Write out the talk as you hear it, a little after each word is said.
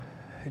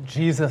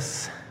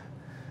Jesus,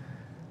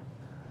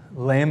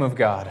 Lamb of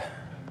God,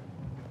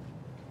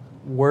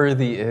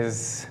 worthy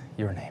is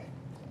your name.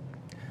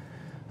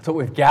 That's what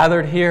we've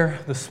gathered here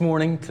this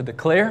morning to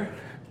declare.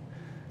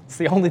 It's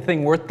the only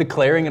thing worth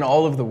declaring in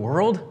all of the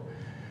world.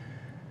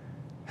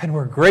 And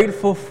we're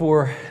grateful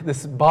for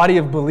this body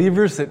of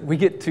believers that we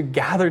get to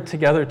gather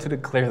together to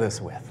declare this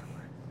with.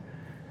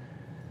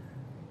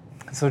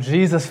 So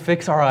Jesus,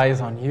 fix our eyes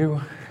on you,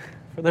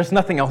 for there's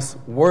nothing else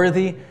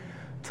worthy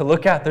to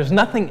look at. There's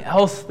nothing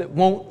else that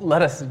won't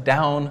let us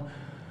down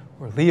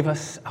or leave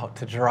us out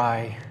to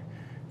dry.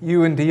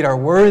 You indeed are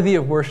worthy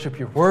of worship.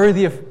 You're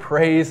worthy of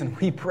praise, and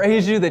we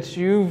praise you that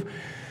you've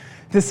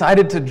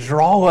decided to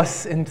draw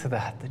us into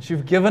that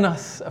you've given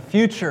us a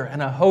future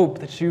and a hope,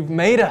 that you've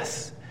made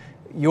us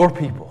your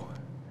people.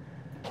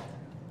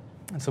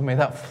 And so may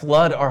that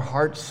flood our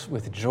hearts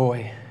with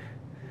joy.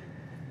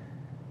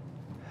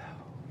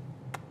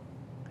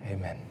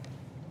 Amen.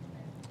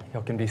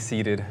 You can be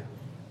seated.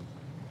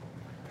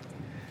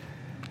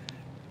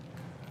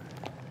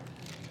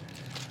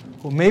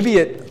 Well, maybe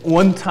at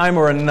one time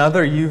or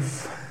another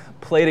you've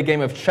played a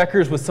game of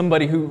checkers with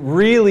somebody who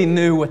really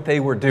knew what they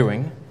were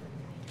doing.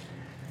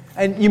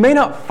 And you may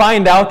not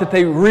find out that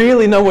they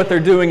really know what they're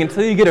doing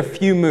until you get a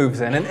few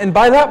moves in. And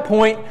by that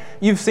point,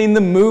 you've seen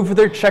them move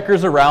their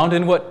checkers around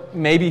in what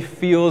maybe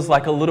feels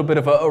like a little bit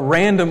of a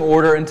random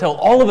order until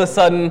all of a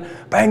sudden,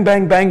 bang,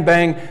 bang, bang,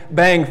 bang,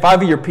 bang,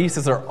 5 of your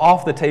pieces are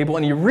off the table,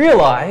 and you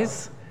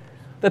realize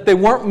that they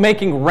weren't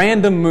making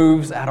random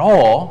moves at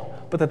all,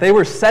 but that they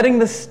were setting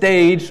the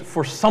stage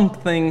for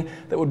something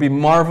that would be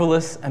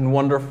marvelous and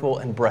wonderful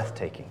and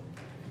breathtaking.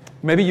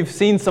 Maybe you've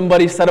seen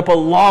somebody set up a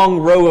long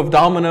row of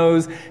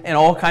dominoes in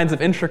all kinds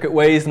of intricate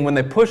ways, and when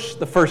they push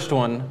the first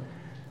one,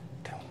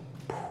 boom,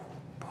 boom,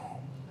 boom,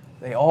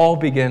 they all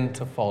begin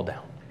to fall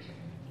down.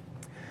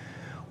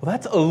 Well,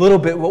 that's a little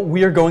bit what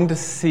we are going to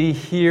see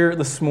here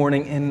this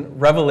morning in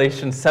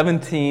Revelation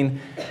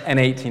 17 and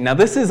 18. Now,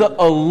 this is a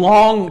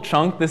long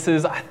chunk. This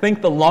is, I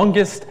think, the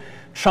longest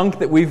chunk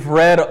that we've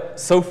read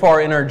so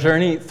far in our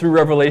journey through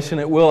Revelation.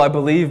 It will, I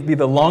believe, be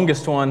the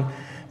longest one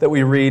that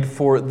we read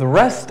for the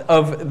rest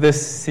of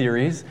this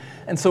series.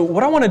 And so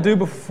what I want to do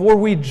before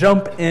we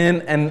jump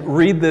in and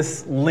read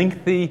this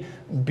lengthy,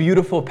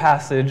 beautiful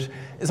passage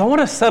is I want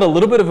to set a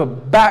little bit of a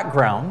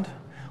background.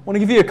 I want to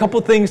give you a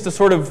couple things to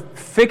sort of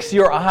fix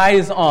your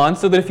eyes on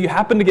so that if you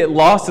happen to get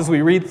lost as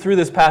we read through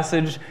this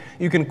passage,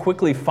 you can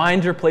quickly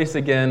find your place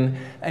again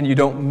and you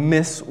don't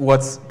miss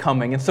what's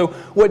coming. And so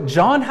what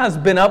John has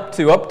been up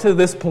to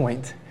this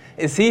point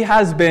is he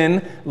has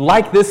been,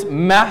 like this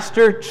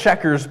master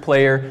checkers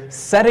player,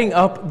 setting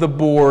up the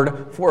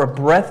board for a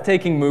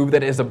breathtaking move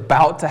that is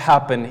about to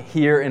happen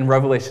here in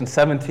Revelation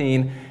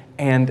 17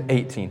 and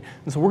 18.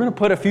 And so we're going to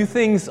put a few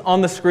things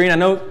on the screen. I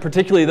know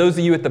particularly those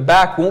of you at the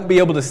back won't be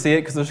able to see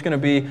it because there's going to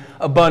be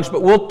a bunch,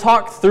 but we'll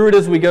talk through it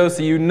as we go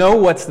so you know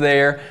what's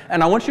there.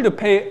 And I want you to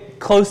pay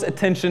close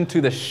attention to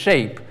the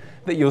shape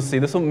that you'll see.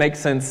 This will make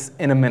sense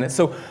in a minute.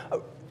 So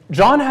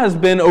John has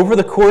been, over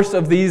the course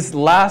of these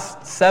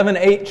last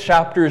 7-8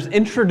 chapters,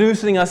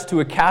 introducing us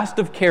to a cast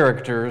of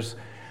characters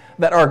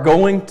that are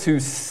going to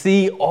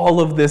see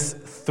all of this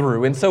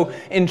through. And so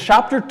in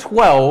chapter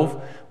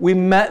 12, we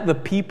met the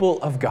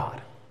people of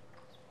God.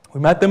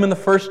 We met them in the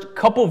first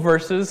couple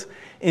verses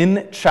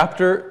in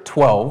chapter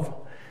 12.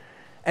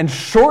 And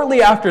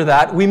shortly after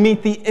that, we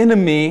meet the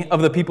enemy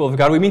of the people of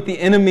God. We meet the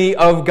enemy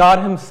of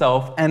God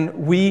himself, and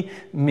we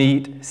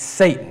meet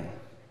Satan.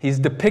 He's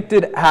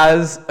depicted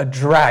as a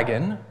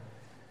dragon.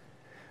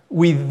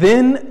 We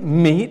then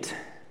meet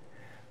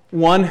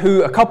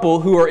a couple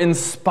who are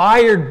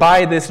inspired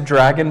by this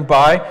dragon,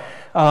 by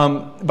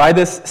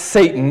this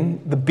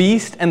Satan, the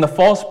beast and the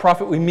false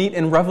prophet we meet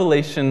in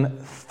Revelation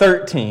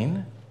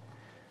 13.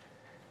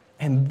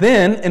 And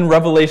then in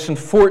Revelation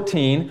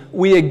 14,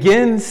 we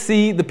again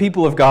see the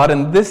people of God,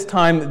 and this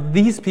time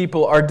these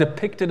people are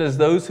depicted as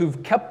those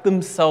who've kept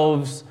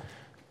themselves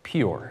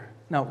pure.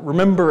 Now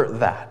remember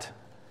that.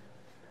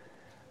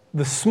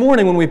 This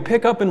morning, when we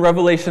pick up in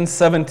Revelation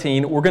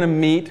 17, we're going to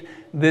meet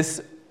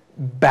this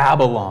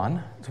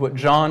Babylon. It's what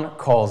John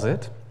calls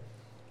it.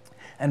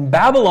 And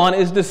Babylon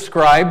is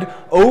described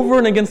over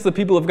and against the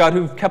people of God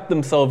who've kept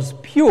themselves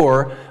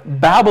pure.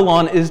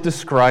 Babylon is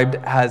described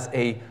as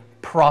a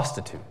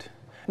prostitute.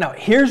 Now,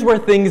 here's where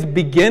things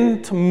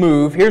begin to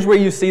move. Here's where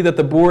you see that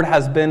the board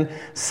has been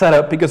set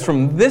up, because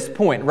from this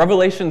point,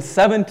 Revelation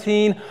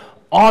 17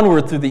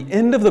 onward through the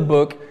end of the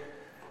book,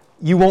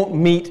 you won't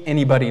meet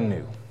anybody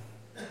new.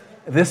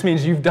 This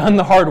means you've done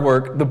the hard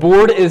work. The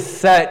board is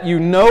set. You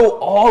know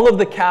all of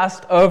the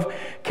cast of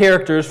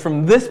characters.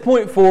 From this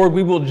point forward,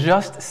 we will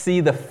just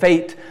see the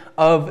fate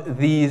of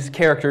these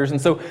characters. And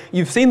so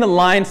you've seen the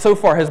line so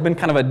far has been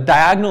kind of a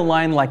diagonal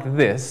line like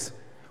this.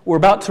 We're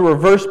about to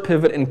reverse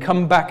pivot and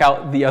come back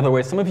out the other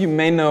way. Some of you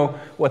may know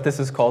what this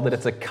is called, that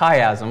it's a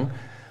chiasm.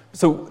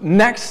 So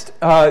next,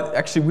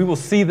 actually we will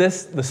see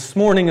this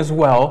morning as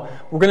well.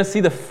 We're going to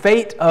see the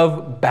fate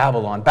of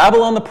Babylon.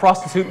 Babylon the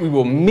prostitute we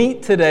will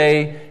meet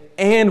today,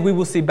 and we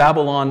will see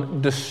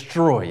Babylon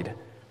destroyed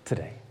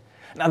today.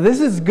 Now,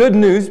 this is good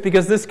news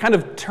because this kind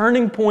of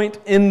turning point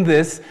in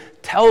this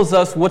tells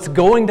us what's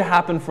going to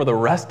happen for the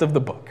rest of the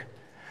book.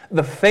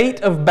 The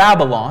fate of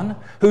Babylon,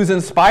 who's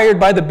inspired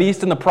by the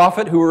beast and the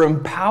prophet, who are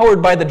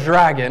empowered by the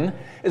dragon,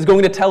 is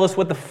going to tell us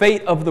what the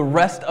fate of the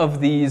rest of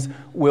these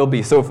will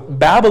be. So if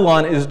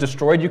Babylon is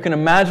destroyed, you can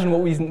imagine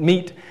what we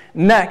meet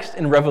next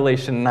in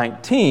Revelation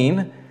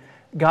 19.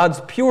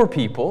 God's pure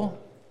people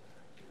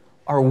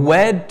are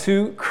wed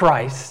to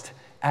Christ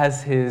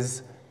as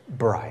his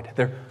bride.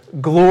 They're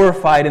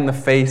glorified in the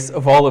face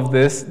of all of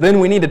this. Then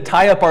we need to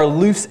tie up our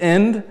loose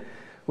end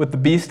with the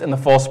beast and the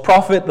false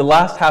prophet. The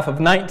last half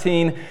of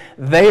 19,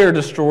 they are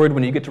destroyed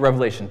when you get to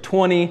Revelation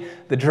 20.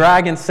 The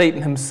dragon,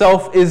 Satan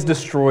himself, is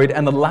destroyed.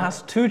 And the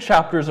last 2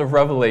 chapters of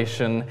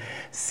Revelation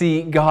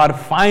see God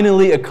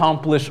finally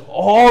accomplish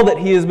all that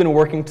he has been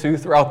working to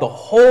throughout the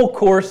whole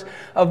course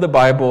of the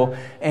Bible.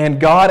 And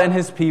God and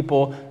his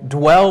people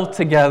dwell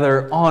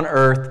together on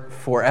earth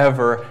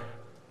forever,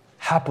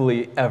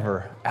 happily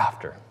ever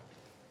after.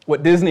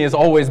 What Disney has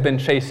always been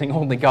chasing,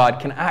 only God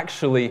can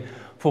actually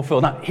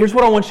fulfill. Now, here's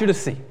what I want you to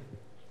see.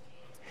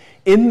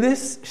 In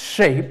this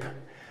shape,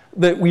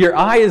 your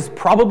eye is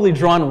probably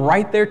drawn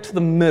right there to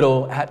the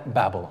middle at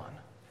Babylon.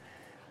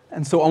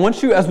 And so I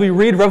want you, as we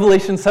read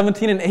Revelation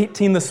 17 and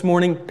 18 this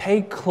morning,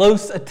 pay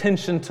close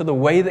attention to the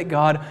way that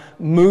God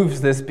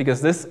moves this,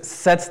 because this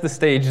sets the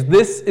stage.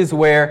 This is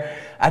where,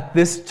 at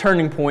this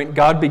turning point,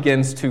 God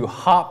begins to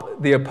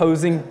hop the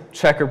opposing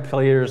checker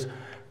players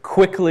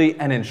quickly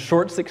and in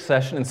short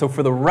succession. And so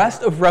for the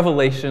rest of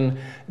Revelation,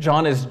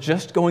 John is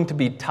just going to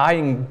be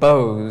tying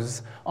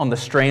bows on the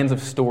strands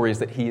of stories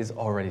that he has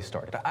already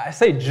started. I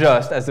say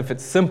just as if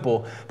it's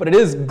simple, but it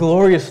is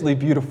gloriously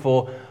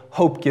beautiful,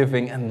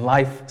 hope-giving, and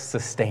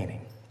life-sustaining.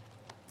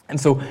 And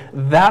so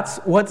that's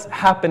what's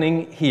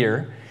happening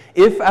here.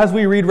 If, as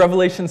we read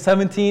Revelation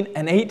 17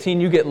 and 18,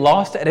 you get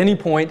lost at any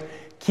point,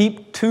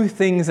 keep 2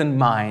 things in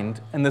mind,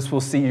 and this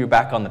will see you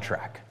back on the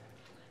track.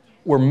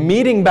 We're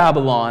meeting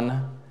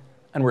Babylon,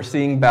 and we're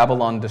seeing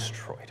Babylon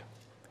destroyed.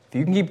 If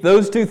you can keep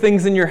those 2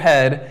 things in your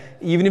head,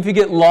 even if you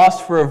get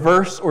lost for a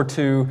verse or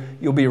 2,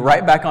 you'll be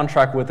right back on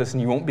track with us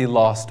and you won't be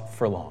lost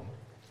for long.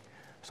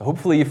 So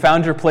hopefully you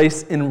found your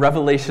place in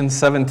Revelation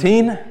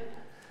 17.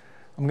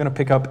 I'm going to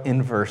pick up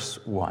in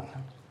verse 1.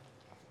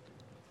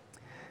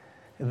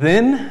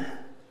 Then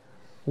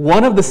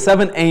one of the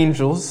 7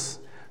 angels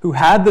who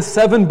had the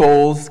 7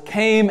 bowls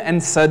came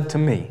and said to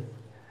me,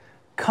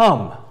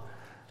 "Come,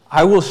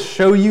 I will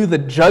show you the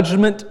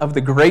judgment of the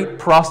great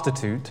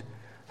prostitute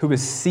who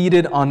is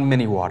seated on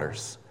many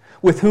waters,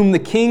 with whom the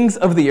kings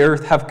of the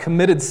earth have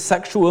committed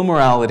sexual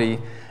immorality,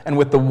 and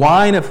with the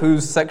wine of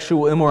whose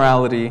sexual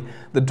immorality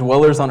the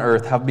dwellers on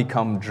earth have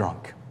become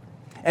drunk."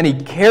 And he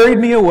carried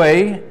me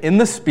away in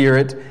the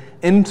Spirit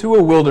into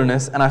a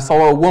wilderness, and I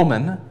saw a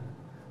woman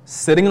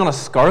sitting on a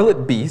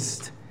scarlet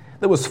beast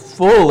that was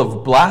full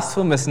of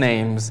blasphemous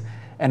names,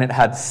 and it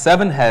had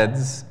 7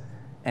 heads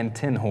and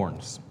 10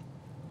 horns.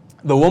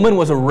 The woman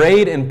was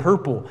arrayed in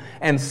purple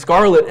and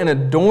scarlet and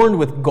adorned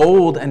with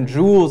gold and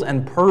jewels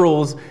and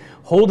pearls,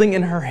 holding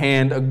in her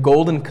hand a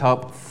golden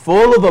cup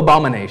full of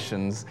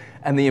abominations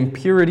and the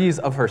impurities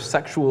of her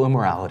sexual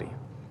immorality.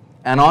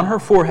 And on her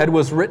forehead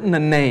was written a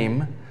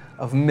name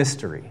of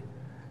mystery,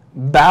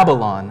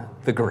 Babylon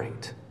the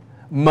Great,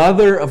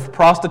 mother of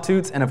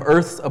prostitutes and of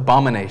earth's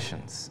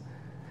abominations.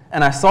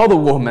 And I saw the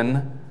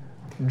woman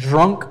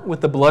drunk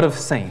with the blood of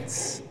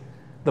saints,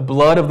 the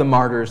blood of the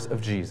martyrs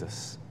of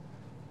Jesus.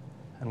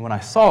 And when I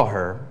saw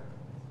her,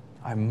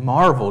 I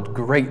marveled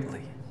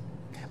greatly.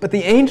 But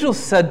the angel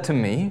said to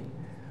me,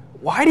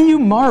 "Why do you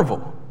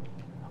marvel?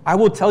 I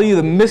will tell you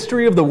the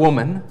mystery of the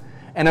woman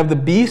and of the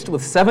beast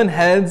with 7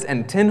 heads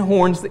and 10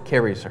 horns that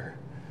carries her.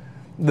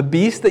 The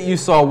beast that you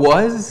saw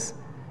was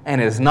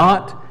and is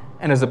not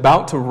and is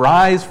about to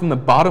rise from the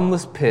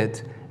bottomless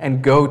pit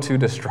and go to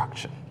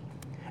destruction.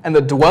 And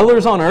the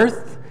dwellers on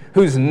earth,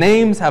 whose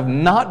names have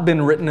not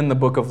been written in the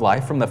book of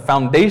life from the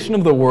foundation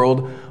of the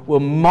world, will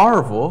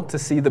marvel to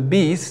see the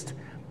beast,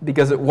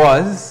 because it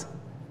was,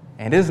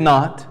 and is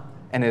not,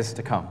 and is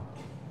to come.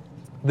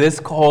 This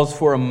calls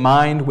for a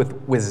mind with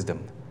wisdom.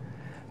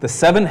 The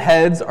 7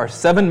 heads are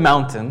 7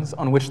 mountains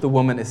on which the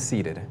woman is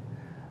seated.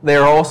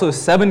 There are also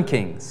 7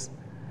 kings,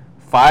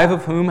 5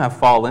 of whom have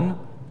fallen.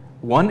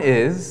 One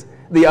is,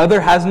 the other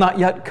has not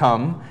yet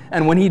come,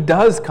 and when he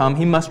does come,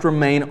 he must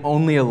remain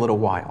only a little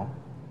while.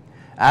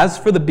 As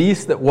for the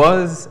beast that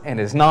was and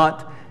is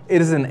not,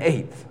 it is an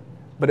 8th,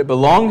 but it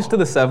belongs to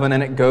the 7,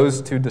 and it goes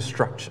to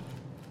destruction.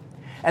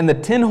 And the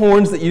 10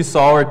 horns that you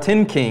saw are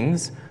 10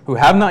 kings who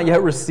have not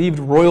yet received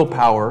royal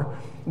power,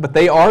 but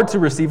they are to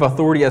receive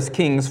authority as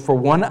kings for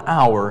 1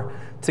 hour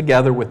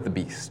together with the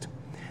beast.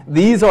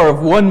 These are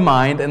of one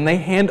mind, and they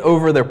hand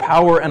over their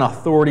power and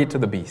authority to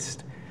the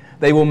beast.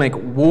 They will make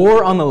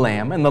war on the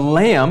Lamb, and the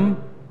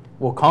Lamb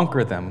will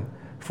conquer them,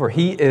 for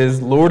he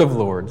is Lord of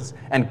lords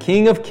and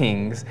King of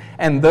kings,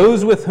 and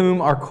those with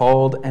whom are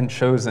called and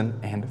chosen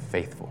and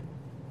faithful.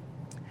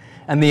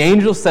 And the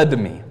angel said to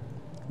me,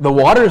 The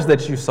waters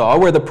that you saw,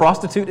 where the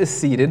prostitute is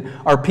seated,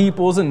 are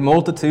peoples and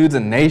multitudes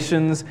and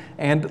nations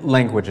and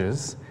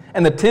languages.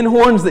 And the 10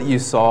 horns that you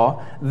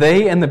saw,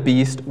 they and the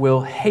beast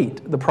will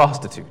hate the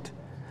prostitute.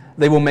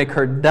 They will make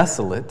her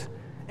desolate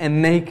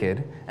and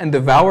naked, and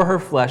devour her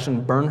flesh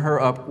and burn her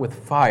up with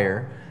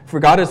fire. For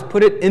God has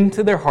put it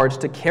into their hearts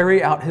to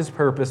carry out his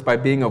purpose by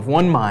being of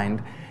one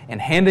mind and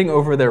handing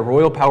over their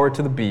royal power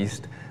to the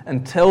beast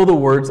until the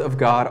words of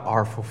God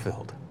are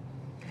fulfilled.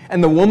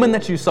 And the woman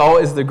that you saw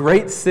is the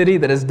great city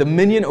that has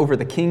dominion over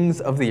the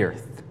kings of the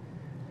earth.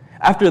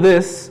 After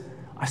this,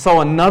 I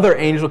saw another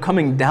angel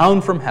coming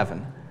down from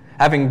heaven,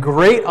 having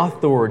great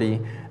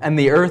authority, and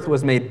the earth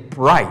was made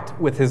bright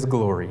with his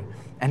glory.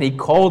 And he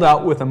called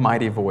out with a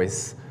mighty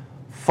voice,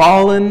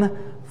 "Fallen,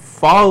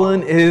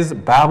 fallen is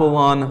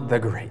Babylon the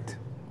Great.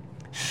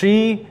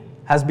 She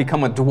has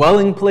become a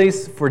dwelling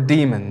place for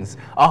demons,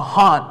 a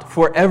haunt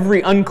for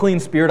every unclean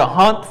spirit, a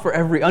haunt for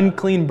every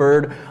unclean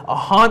bird, a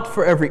haunt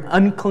for every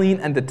unclean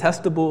and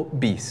detestable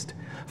beast.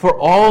 For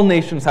all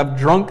nations have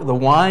drunk the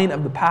wine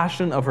of the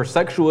passion of her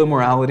sexual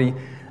immorality,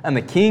 and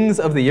the kings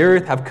of the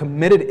earth have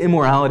committed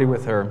immorality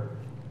with her,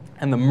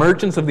 and the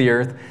merchants of the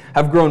earth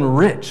have grown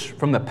rich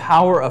from the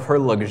power of her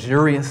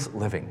luxurious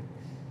living."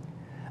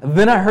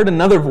 Then I heard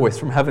another voice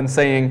from heaven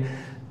saying,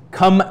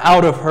 "Come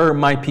out of her,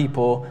 my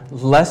people,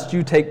 lest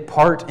you take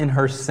part in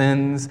her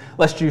sins,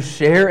 lest you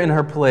share in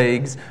her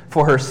plagues,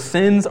 for her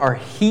sins are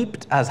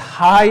heaped as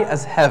high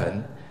as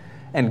heaven,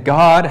 and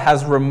God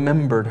has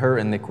remembered her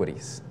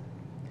iniquities.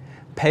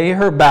 Pay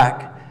her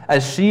back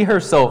as she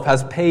herself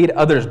has paid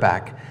others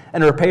back,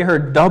 and repay her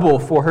double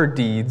for her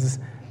deeds.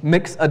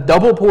 Mix a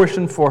double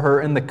portion for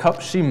her in the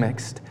cup she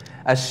mixed,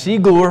 as she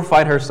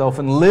glorified herself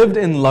and lived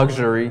in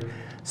luxury.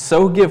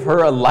 So give her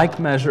a like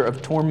measure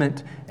of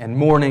torment and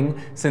mourning,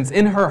 since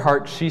in her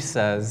heart she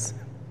says,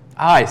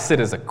 I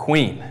sit as a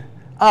queen.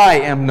 I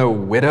am no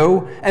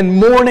widow, and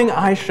mourning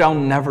I shall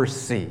never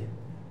see.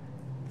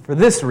 For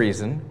this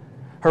reason,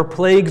 her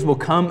plagues will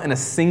come in a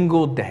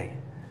single day,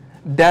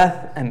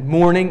 death and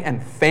mourning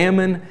and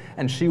famine,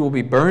 and she will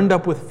be burned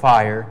up with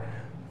fire,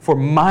 for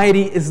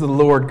mighty is the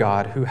Lord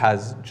God who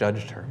has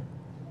judged her.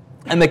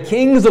 And the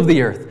kings of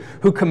the earth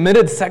who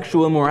committed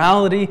sexual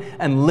immorality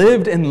and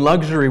lived in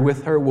luxury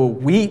with her will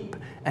weep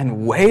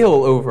and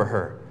wail over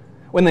her.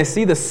 When they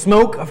see the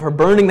smoke of her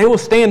burning, they will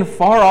stand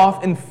far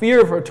off in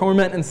fear of her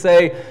torment and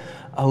say,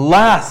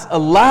 Alas,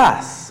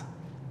 alas,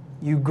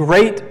 you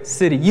great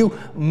city, you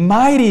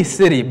mighty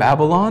city,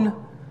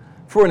 Babylon,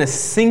 for in a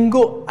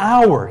single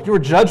hour your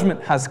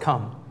judgment has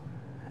come.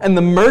 And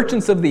the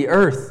merchants of the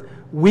earth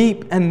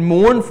weep and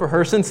mourn for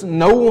her, since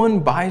no one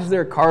buys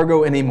their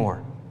cargo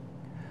anymore.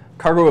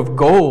 Cargo of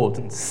gold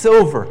and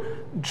silver,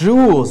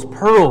 jewels,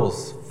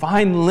 pearls,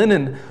 fine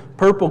linen,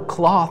 purple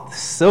cloth,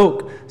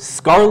 silk,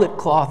 scarlet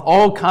cloth,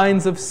 all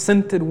kinds of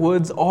scented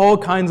woods, all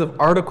kinds of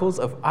articles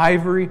of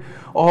ivory,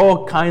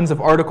 all kinds of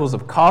articles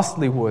of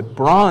costly wood,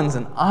 bronze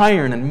and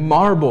iron and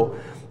marble,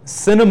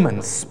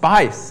 cinnamon,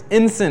 spice,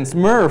 incense,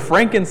 myrrh,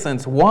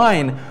 frankincense,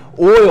 wine,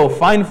 oil,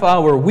 fine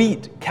flour,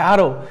 wheat,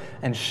 cattle,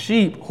 and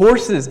sheep,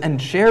 horses and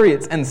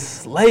chariots and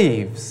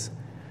slaves.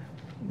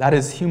 That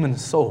is human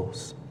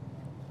souls.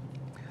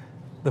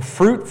 The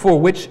fruit for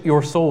which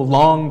your soul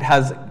longed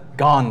has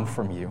gone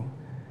from you,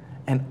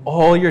 and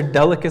all your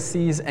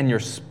delicacies and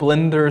your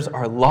splendors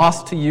are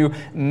lost to you,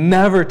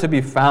 never to be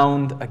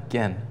found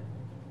again.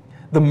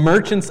 The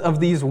merchants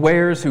of these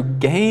wares who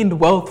gained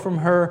wealth from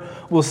her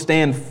will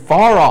stand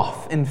far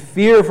off in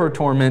fear of her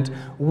torment,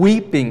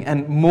 weeping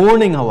and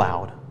mourning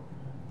aloud.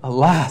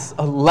 Alas,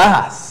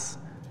 alas!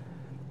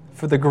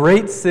 For the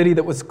great city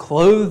that was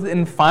clothed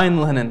in fine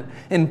linen,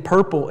 in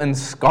purple and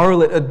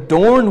scarlet,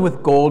 adorned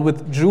with gold,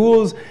 with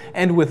jewels,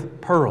 and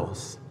with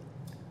pearls.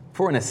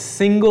 For in a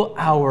single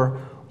hour,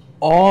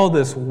 all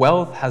this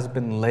wealth has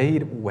been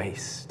laid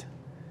waste.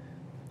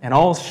 And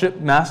all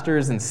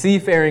shipmasters and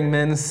seafaring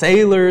men,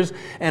 sailors,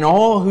 and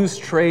all whose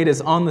trade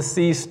is on the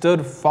sea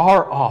stood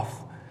far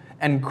off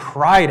and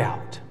cried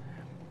out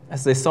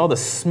as they saw the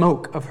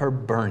smoke of her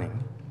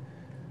burning.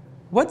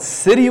 What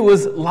city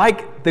was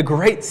like the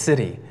great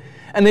city?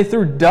 And they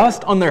threw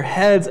dust on their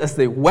heads as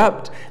they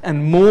wept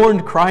and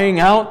mourned, crying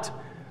out,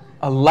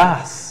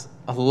 Alas,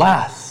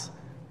 alas,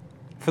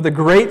 for the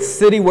great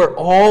city where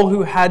all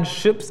who had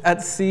ships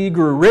at sea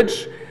grew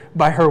rich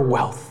by her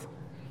wealth.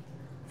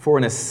 For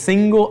in a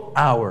single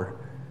hour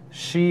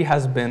she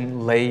has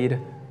been laid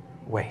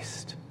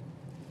waste.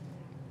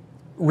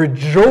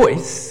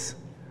 Rejoice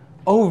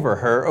over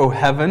her, O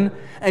heaven,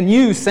 and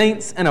you,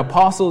 saints and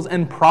apostles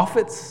and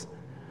prophets,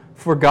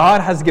 for God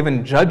has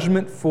given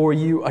judgment for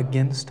you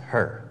against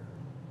her.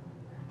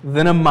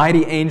 Then a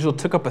mighty angel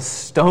took up a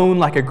stone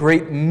like a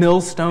great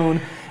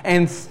millstone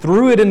and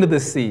threw it into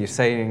the sea,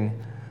 saying,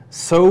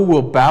 So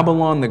will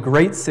Babylon, the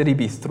great city,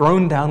 be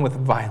thrown down with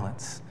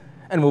violence,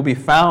 and will be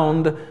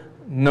found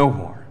no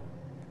more.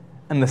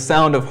 And the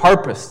sound of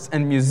harpists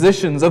and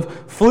musicians,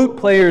 of flute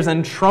players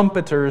and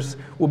trumpeters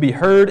will be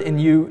heard in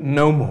you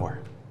no more.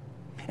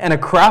 And a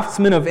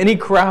craftsman of any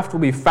craft will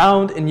be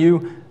found in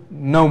you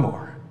no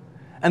more.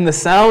 and the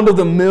sound of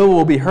the mill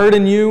will be heard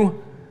in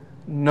you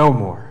no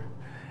more.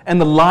 And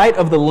the light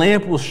of the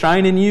lamp will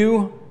shine in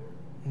you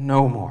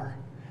no more.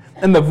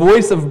 And the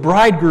voice of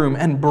bridegroom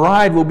and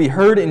bride will be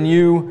heard in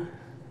you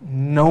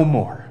no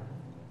more.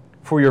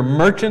 For your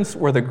merchants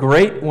were the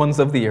great ones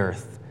of the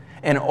earth,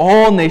 and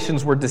all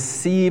nations were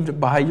deceived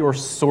by your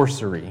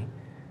sorcery.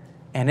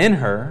 And in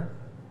her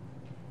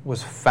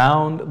was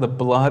found the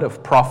blood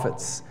of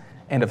prophets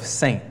and of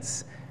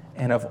saints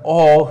and of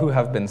all who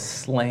have been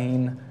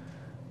slain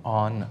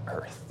on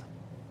earth.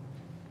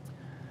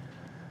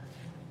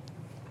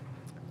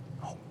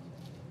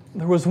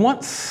 There was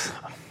once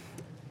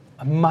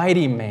a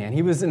mighty man.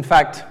 He was, in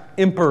fact,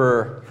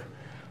 emperor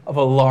of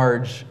a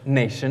large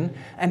nation,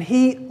 and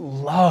he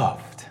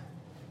loved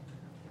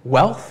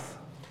wealth,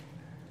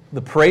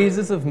 the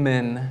praises of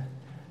men,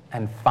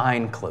 and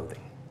fine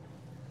clothing.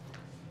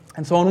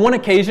 And so on one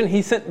occasion,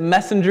 he sent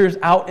messengers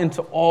out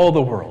into all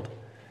the world.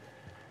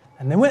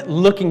 And they went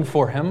looking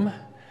for him,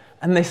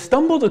 and they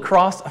stumbled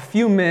across a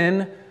few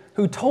men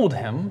who told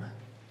him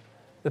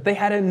that they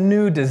had a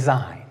new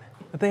design,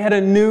 that they had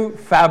a new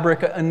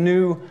fabric, a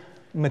new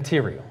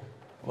material.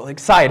 Well,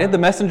 excited, the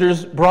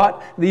messengers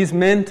brought these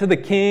men to the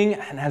king,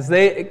 and as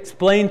they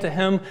explained to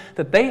him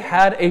that they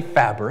had a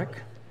fabric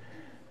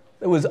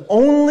that was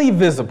only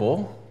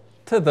visible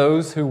to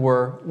those who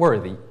were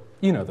worthy.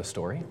 You know the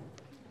story.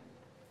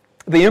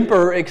 The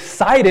emperor,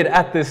 excited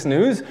at this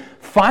news,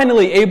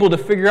 finally able to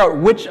figure out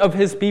which of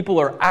his people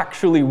are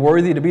actually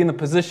worthy to be in the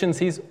positions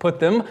he's put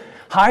them,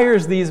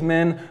 hires these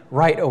men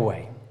right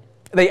away.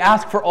 They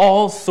ask for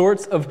all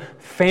sorts of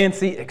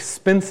fancy,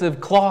 expensive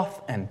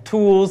cloth and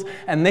tools,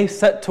 and they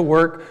set to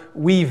work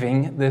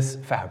weaving this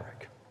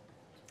fabric.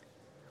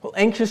 Well,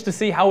 anxious to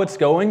see how it's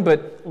going,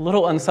 but a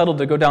little unsettled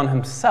to go down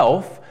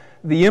himself,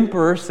 the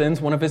emperor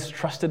sends one of his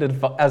trusted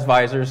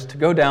advisors to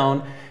go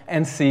down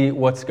and see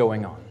what's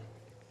going on.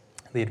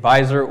 The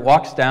advisor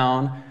walks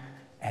down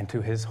and,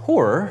 to his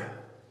horror,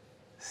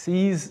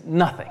 sees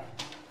nothing.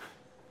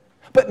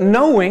 But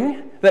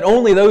knowing that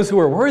only those who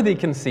are worthy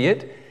can see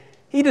it,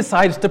 he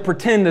decides to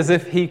pretend as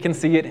if he can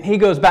see it, and he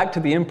goes back to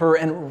the emperor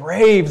and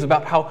raves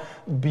about how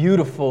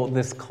beautiful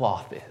this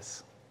cloth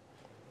is.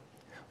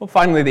 Well,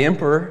 finally, the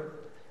emperor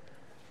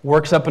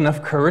works up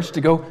enough courage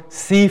to go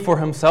see for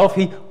himself.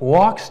 He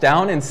walks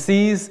down and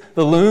sees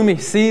the loom, he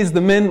sees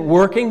the men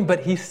working, but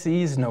he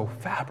sees no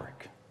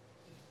fabric.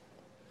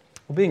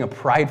 Well, being a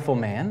prideful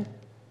man,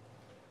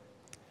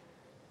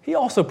 he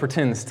also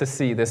pretends to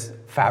see this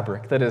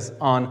fabric that is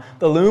on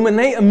the loom, and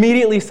they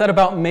immediately set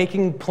about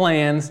making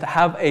plans to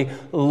have a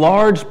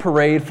large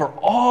parade for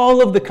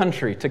all of the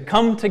country to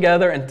come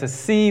together and to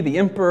see the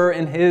emperor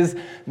in his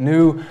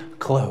new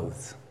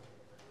clothes.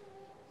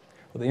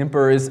 Well, the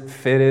emperor is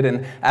fitted,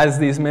 and as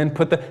these men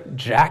put the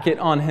jacket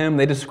on him,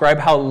 they describe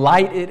how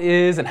light it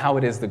is and how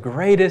it is the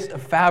greatest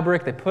of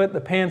fabric. They put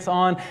the pants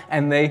on,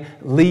 and they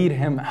lead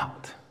him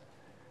out.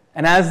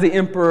 And as the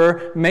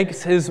emperor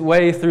makes his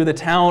way through the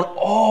town,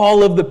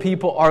 all of the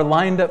people are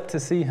lined up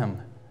to see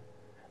him.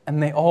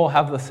 And they all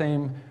have the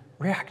same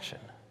reaction.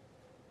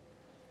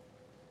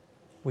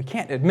 We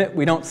can't admit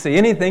we don't see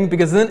anything,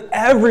 because then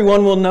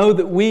everyone will know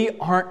that we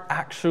aren't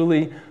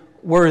actually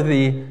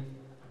worthy,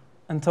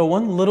 until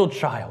one little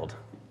child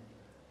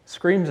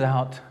screams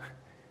out,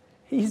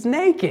 "He's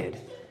naked!"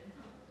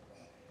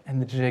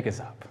 And the jig is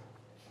up.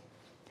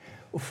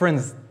 Well,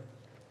 friends,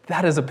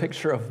 that is a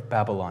picture of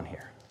Babylon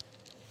here.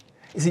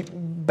 You see,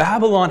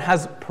 Babylon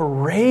has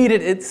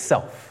paraded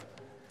itself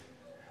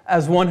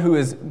as one who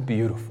is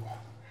beautiful.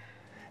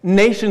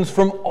 Nations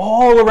from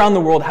all around the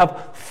world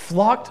have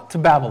flocked to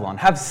Babylon,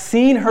 have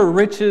seen her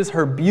riches,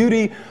 her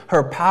beauty,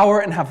 her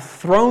power, and have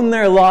thrown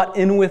their lot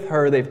in with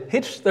her. They've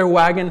hitched their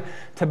wagon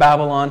to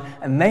Babylon,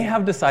 and they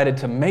have decided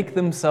to make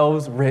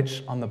themselves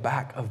rich on the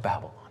back of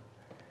Babylon.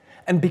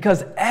 And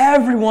because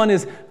everyone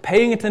is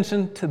paying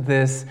attention to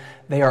this,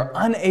 they are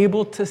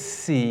unable to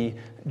see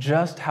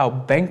just how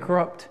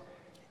bankrupt,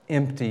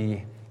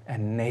 empty,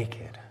 and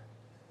naked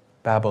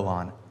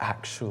Babylon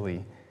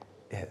actually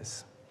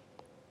is.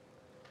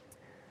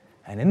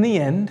 And in the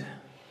end,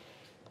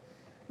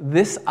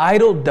 this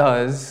idol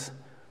does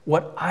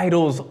what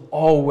idols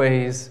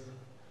always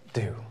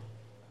do.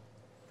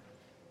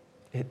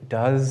 It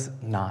does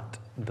not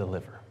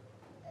deliver.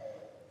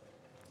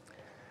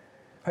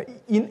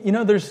 You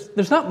know,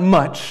 there's not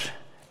much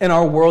in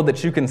our world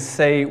that you can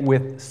say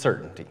with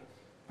certainty.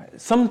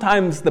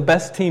 Sometimes the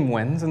best team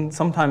wins, and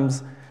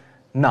sometimes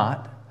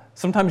not.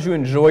 Sometimes you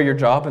enjoy your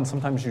job, and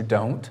sometimes you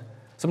don't.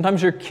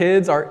 Sometimes your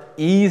kids are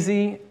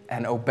easy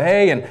and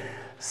obey, and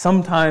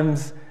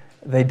sometimes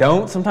they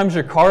don't. Sometimes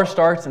your car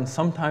starts, and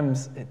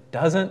sometimes it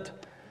doesn't.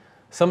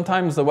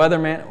 Sometimes the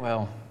weatherman,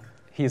 well,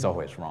 he's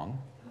always wrong.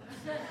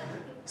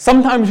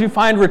 Sometimes you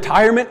find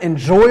retirement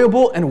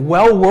enjoyable and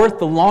well worth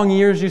the long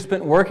years you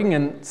spent working,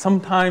 and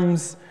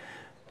sometimes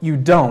you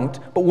don't.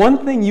 But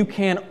one thing you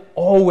can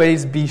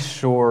always be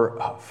sure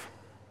of: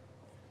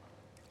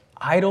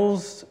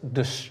 idols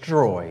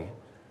destroy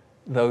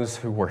those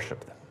who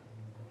worship them.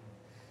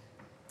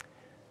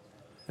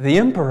 the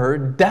emperor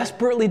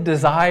desperately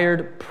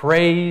desired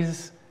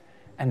praise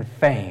and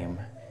fame,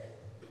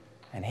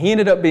 and he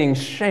ended up being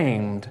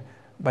shamed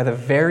by the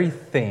very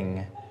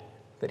thing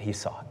that he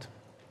sought.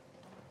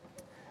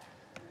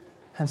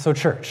 And so,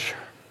 church,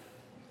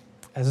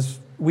 as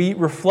we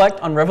reflect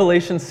on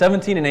Revelation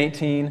 17 and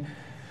 18,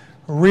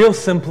 real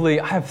simply,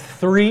 I have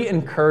 3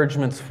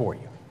 encouragements for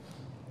you.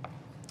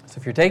 So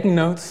if you're taking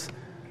notes,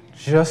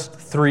 just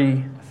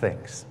 3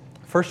 things.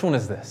 First one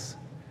is this: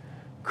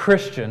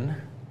 Christian,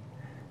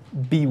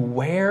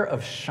 beware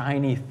of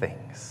shiny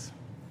things.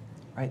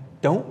 Right?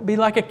 Don't be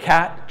like a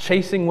cat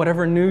chasing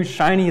whatever new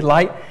shiny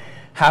light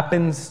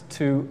happens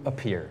to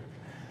appear.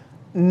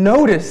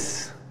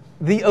 Notice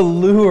the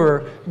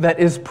allure that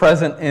is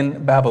present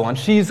in Babylon.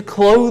 She's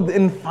clothed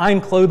in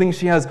fine clothing.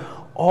 She has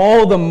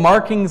all the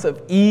markings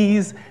of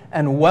ease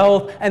and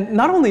wealth. And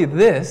not only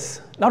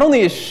this, not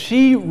only is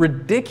she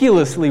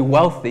ridiculously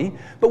wealthy,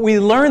 but we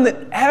learn that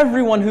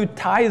everyone who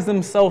ties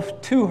themselves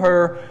to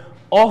her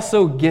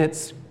also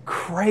gets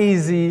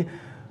crazy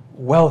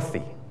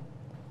wealthy.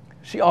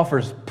 She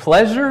offers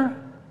pleasure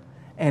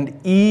and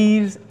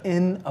ease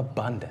in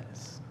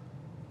abundance.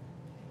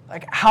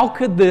 Like, how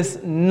could this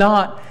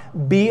not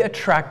be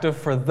attractive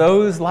for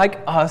those like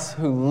us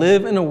who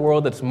live in a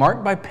world that's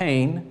marked by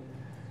pain,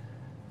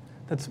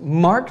 that's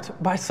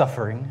marked by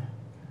suffering,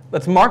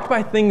 that's marked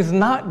by things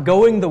not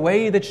going the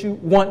way that you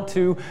want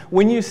to?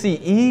 When you see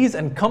ease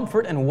and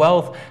comfort and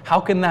wealth, how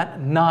can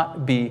that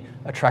not be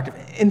attractive?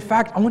 In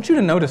fact, I want you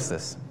to notice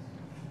this.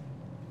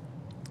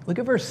 Look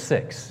at verse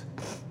 6.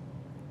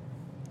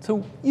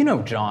 So, you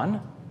know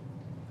John,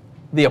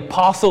 the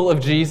apostle of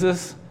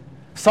Jesus,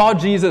 saw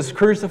Jesus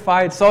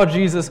crucified, saw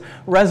Jesus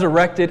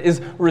resurrected, is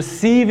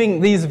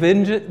receiving these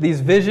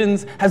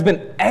visions, has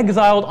been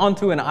exiled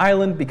onto an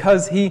island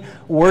because he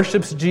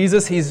worships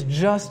Jesus. He's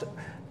just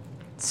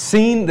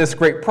seen this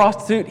great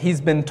prostitute. He's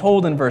been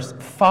told in verse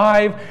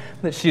 5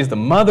 that she is the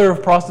mother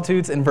of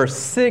prostitutes. In verse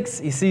 6,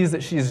 he sees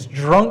that she is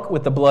drunk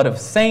with the blood of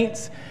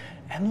saints.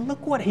 And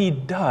look what he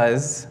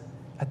does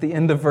at the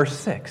end of verse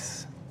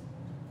 6.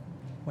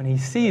 When he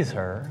sees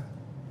her,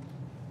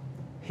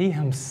 he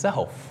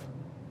himself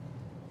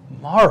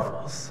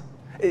marvels.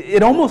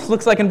 It almost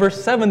looks like in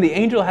verse 7, the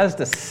angel has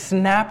to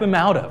snap him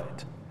out of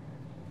it.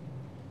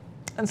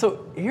 And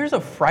so here's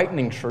a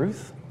frightening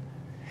truth.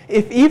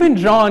 If even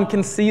John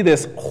can see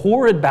this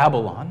horrid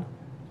Babylon,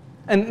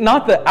 and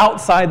not the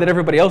outside that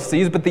everybody else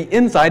sees, but the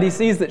inside, he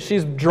sees that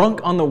she's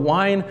drunk on the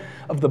wine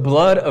of the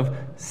blood of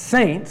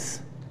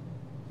saints.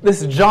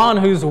 This John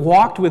who's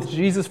walked with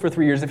Jesus for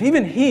 3 years, if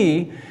even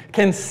he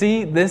can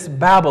see this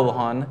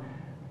Babylon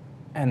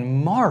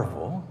and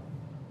marvel,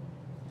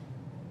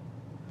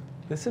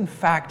 this in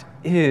fact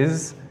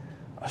is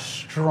a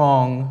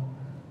strong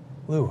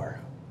lure.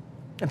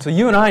 And so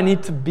you and I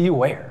need to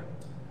beware.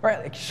 Right?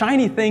 Like,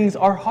 shiny things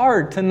are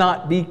hard to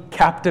not be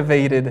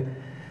captivated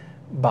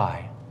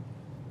by.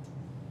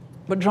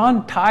 But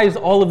John ties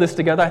all of this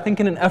together, I think,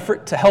 in an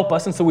effort to help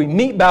us. And so we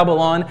meet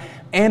Babylon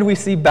and we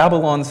see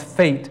Babylon's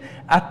fate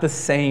at the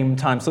same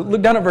time. So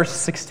look down at verse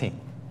 16.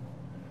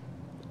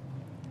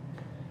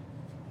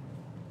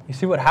 You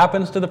see what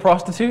happens to the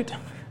prostitute?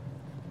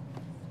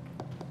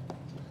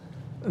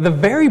 The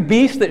very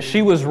beast that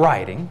she was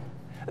riding,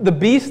 the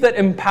beast that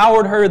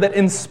empowered her, that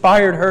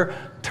inspired her,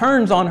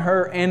 turns on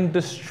her and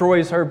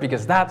destroys her,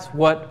 because that's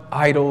what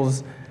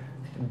idols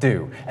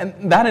do.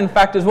 And that, in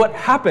fact, is what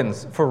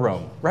happens for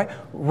Rome, right?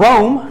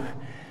 Rome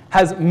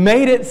has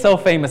made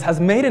itself famous, has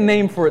made a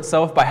name for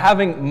itself by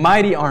having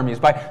mighty armies,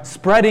 by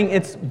spreading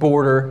its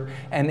border.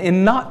 And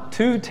in not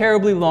too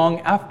terribly long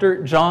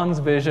after John's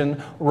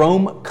vision,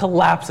 Rome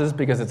collapses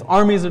because its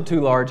armies are too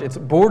large, its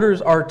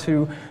borders are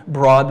too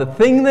broad. The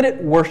thing that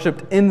it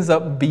worshipped ends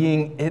up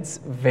being its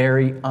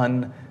very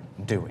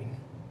undoing.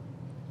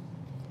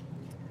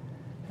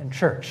 And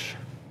church,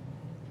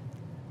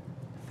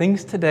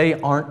 things today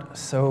aren't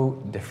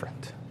so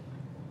different.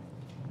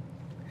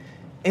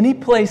 Any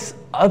place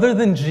other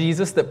than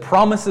Jesus that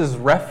promises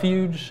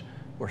refuge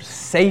or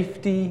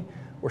safety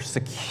or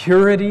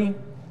security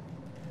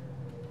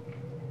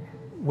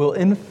will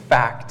in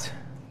fact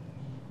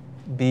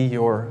be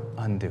your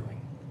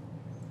undoing.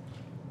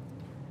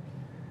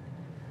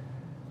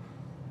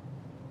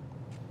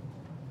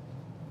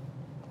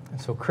 And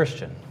so,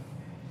 Christian,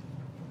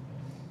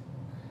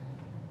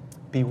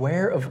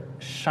 beware of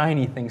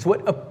shiny things.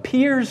 What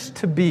appears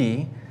to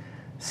be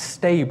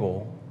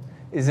stable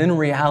is in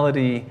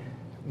reality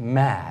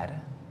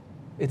mad.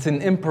 It's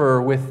an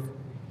emperor with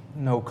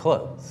no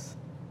clothes.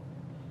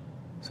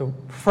 So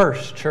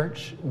first,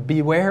 church,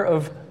 beware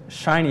of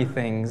shiny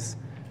things.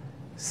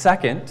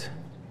 Second,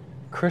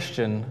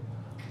 Christian,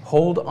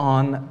 hold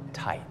on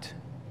tight.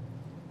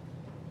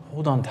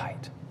 Hold on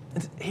tight.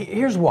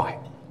 Here's why.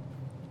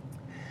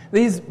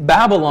 These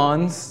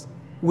Babylons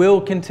will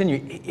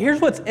continue.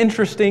 Here's what's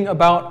interesting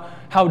about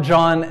how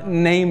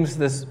John names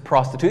this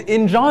prostitute.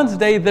 In John's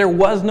day, there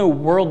was no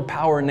world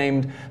power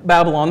named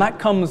Babylon. That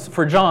comes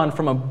for John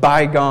from a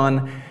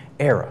bygone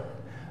era.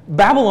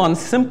 Babylon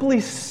simply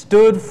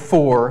stood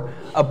for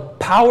a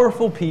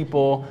powerful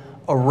people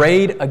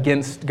arrayed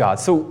against God.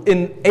 So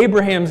in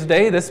Abraham's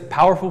day, this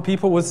powerful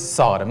people was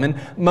Sodom. In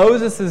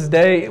Moses'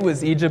 day, it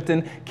was Egypt.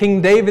 In King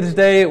David's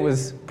day, it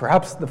was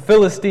perhaps the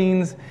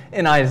Philistines.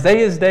 In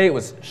Isaiah's day, it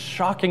was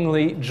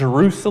shockingly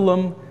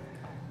Jerusalem.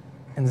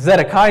 In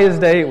Zedekiah's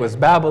day, it was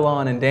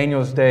Babylon. In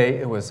Daniel's day,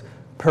 it was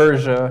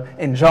Persia.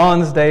 In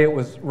John's day, it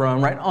was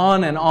Rome. Right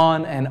on and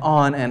on and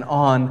on and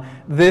on.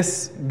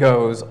 This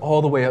goes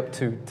all the way up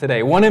to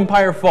today. One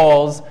empire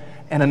falls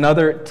and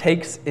another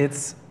takes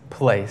its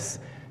place.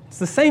 It's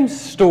the same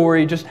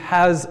story, just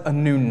has a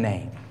new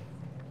name.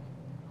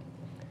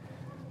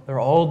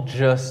 They're all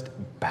just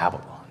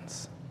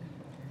Babylons.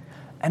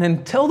 And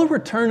until the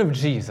return of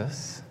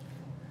Jesus,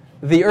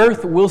 the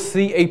earth will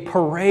see a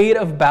parade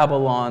of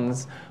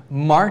Babylons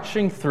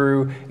marching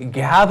through,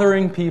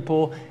 gathering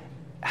people,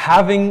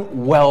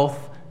 having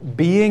wealth,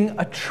 being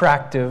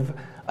attractive,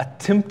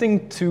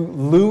 attempting to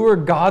lure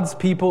God's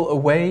people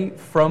away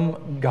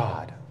from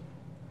God.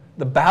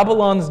 The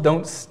Babylons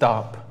don't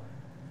stop.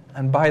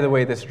 And by the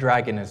way, this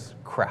dragon is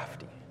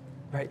crafty,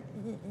 right?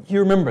 You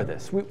remember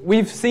this.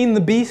 We've seen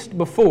the beast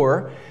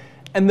before,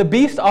 and the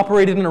beast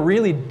operated in a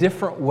really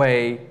different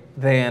way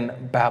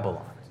than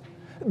Babylon.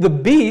 The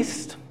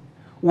beast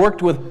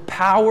worked with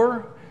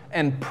power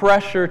and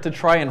pressure to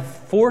try and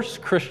force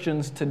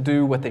Christians to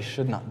do what they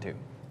should not do.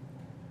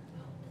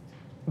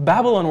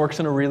 Babylon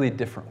works in a really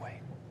different way.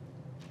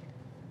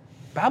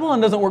 Babylon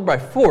doesn't work by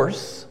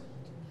force.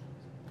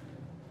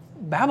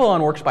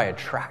 Babylon works by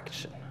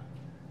attraction.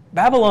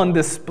 Babylon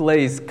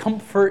displays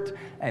comfort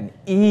and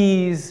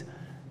ease.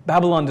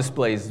 Babylon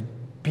displays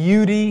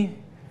beauty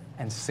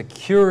and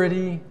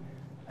security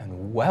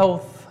and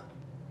wealth.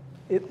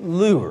 It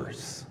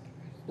lures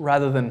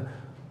rather than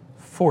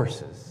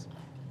forces.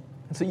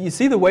 And so you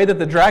see the way that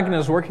the dragon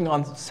is working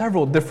on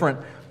several different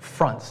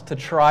fronts to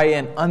try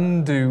and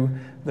undo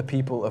the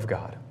people of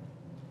God.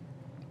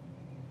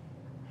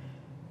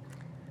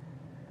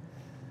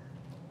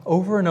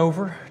 Over and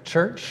over,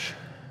 church,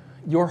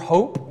 your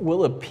hope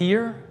will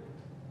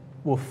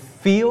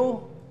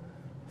feel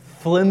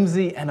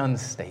flimsy and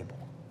unstable.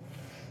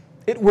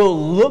 It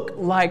will look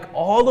like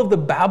all of the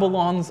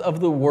Babylons of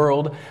the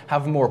world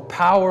have more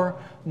power,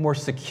 more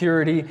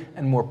security,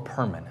 and more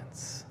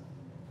permanence.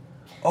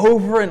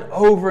 Over and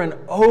over and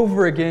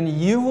over again,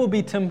 you will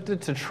be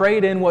tempted to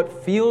trade in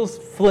what feels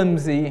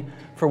flimsy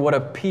for what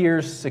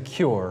appears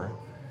secure.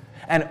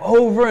 And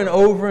over and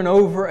over and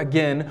over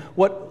again,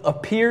 what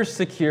appears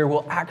secure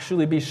will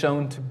actually be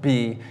shown to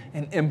be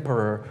an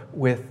emperor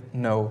with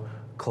no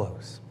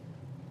clothes.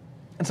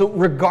 And so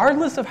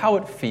regardless of how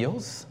it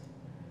feels,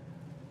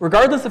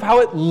 regardless of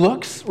how it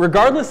looks,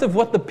 regardless of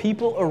what the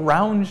people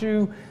around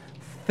you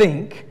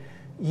think,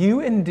 you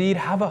indeed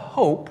have a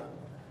hope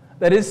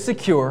that is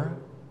secure,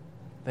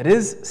 that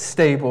is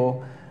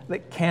stable,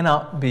 that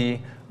cannot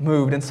be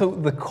moved. And so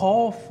the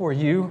call for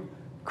you,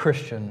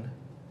 Christian,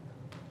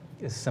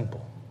 is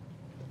simple.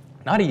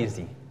 Not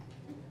easy,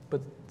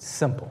 but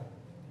simple.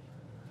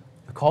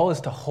 The call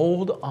is to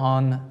hold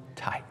on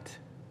tight.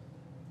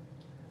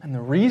 And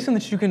the reason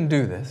that you can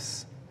do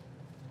this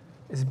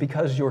is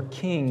because your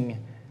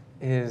King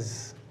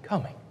is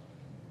coming.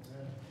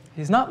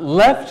 He's not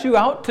left you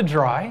out to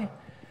dry.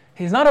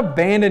 He's not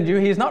abandoned you.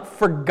 He's not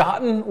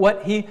forgotten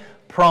what He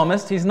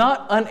promised. He's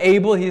not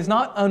unable. He's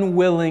not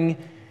unwilling.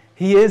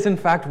 He is, in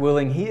fact,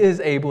 willing. He is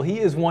able. He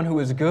is one who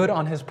is good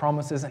on His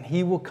promises, and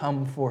He will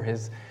come for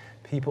His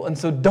people. And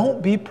so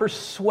don't be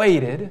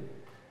persuaded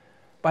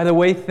by the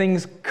way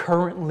things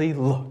currently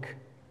look.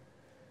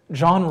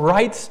 John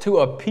writes to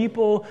a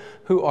people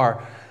who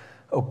are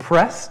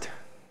oppressed,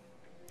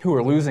 who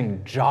are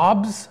losing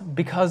jobs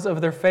because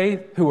of their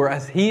faith, who are,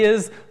 as he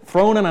is,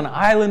 thrown on an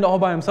island all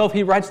by himself.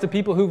 He writes to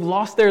people who've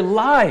lost their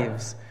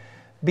lives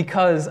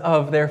because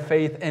of their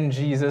faith in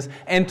Jesus.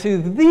 And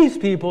to these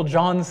people,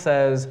 John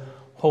says,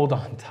 hold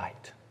on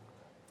tight.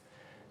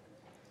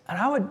 And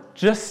I would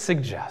just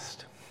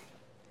suggest,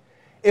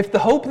 if the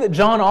hope that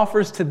John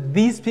offers to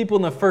these people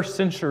in the first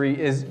century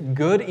is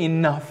good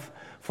enough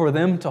for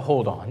them to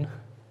hold on,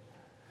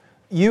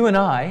 you and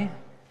I,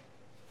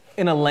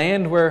 in a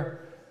land where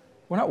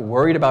we're not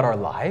worried about our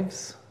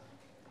lives,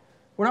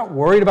 we're not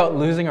worried about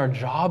losing our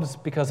jobs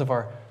because of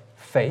our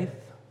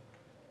faith,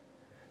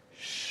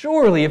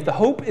 surely if the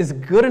hope is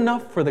good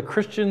enough for the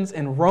Christians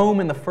in Rome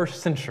in the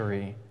first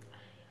century,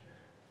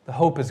 the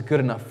hope is good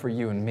enough for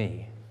you and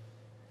me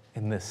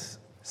in this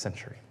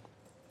century.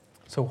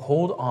 So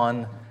hold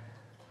on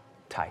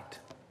tight.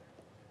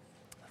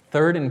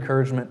 Third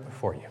encouragement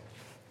for you.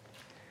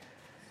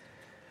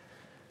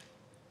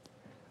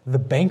 The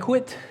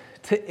banquet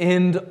to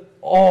end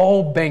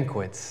all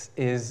banquets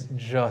is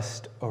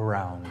just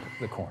around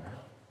the corner.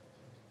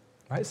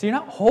 Right? So you're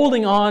not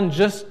holding on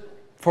just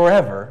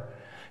forever.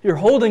 You're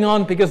holding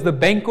on because the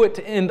banquet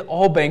to end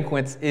all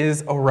banquets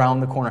is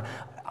around the corner.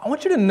 I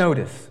want you to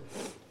notice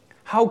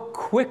how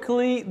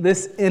quickly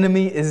this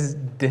enemy is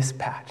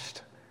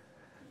dispatched.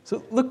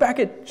 So look back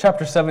at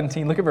chapter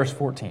 17, look at verse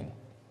 14.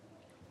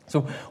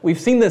 So we've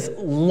seen this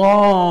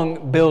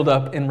long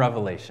build-up in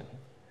Revelation.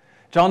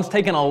 John's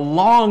taken a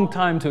long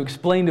time to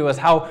explain to us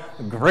how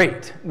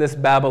great this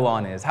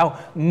Babylon is, how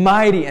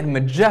mighty and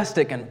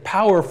majestic and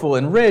powerful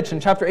and rich.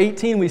 In chapter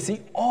 18, we see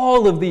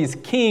all of these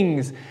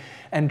kings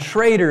and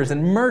traders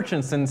and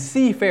merchants and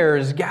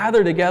seafarers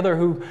gather together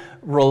who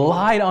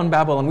relied on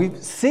Babylon. We've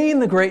seen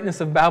the greatness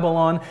of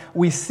Babylon.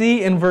 We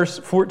see in verse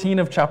 14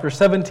 of chapter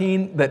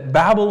 17 that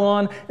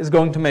Babylon is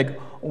going to make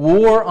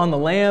war on the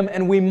Lamb,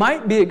 and we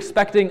might be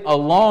expecting a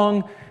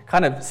long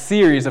kind of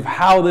series of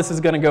how this is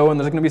going to go, and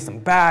there's going to be some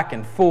back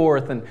and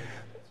forth, and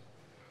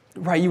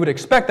right, you would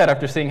expect that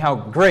after seeing how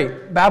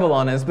great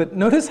Babylon is, but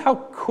notice how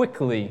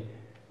quickly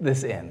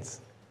this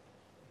ends.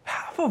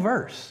 Half a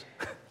verse.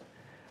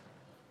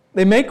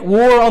 They make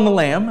war on the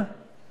Lamb,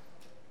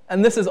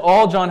 and this is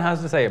all John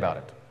has to say about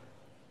it.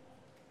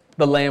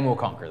 The Lamb will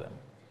conquer them.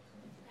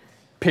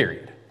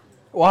 Period.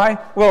 Why?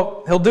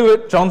 Well, he'll do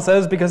it, John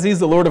says, because he's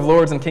the Lord of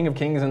Lords and King of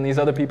Kings, and these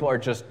other people are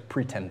just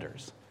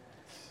pretenders.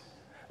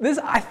 This,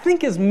 I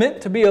think, is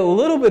meant to be a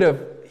little bit of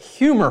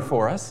humor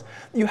for us.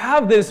 You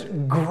have this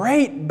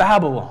great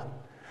Babylon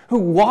who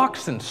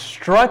walks and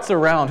struts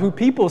around, who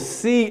people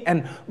see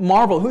and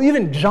marvel, who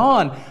even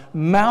John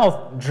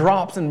mouth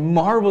drops and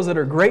marvels at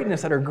her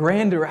greatness, at her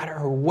grandeur, at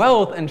her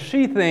wealth, and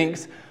she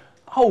thinks,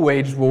 I'll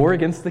wage war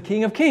against the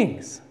King of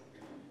Kings.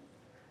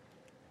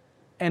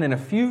 And in a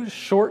few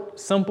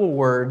short, simple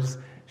words,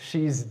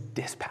 she's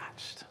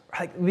dispatched.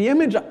 Like, the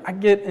image I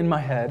get in my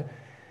head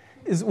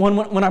is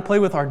when I play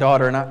with our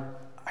daughter and I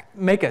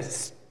make a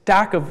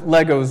stack of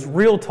Legos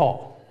real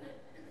tall.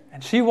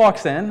 And she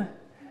walks in,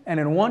 and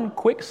in one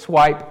quick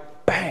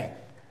swipe, bang,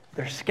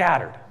 they're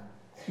scattered.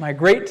 My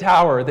great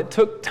tower that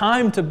took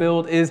time to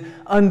build is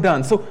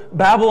undone. So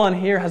Babylon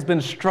here has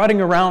been strutting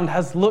around,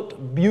 has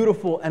looked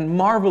beautiful and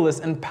marvelous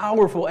and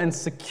powerful and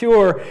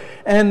secure,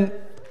 and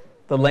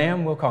the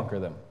Lamb will conquer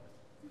them.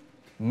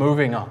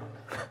 Moving on.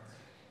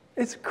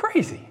 It's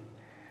crazy.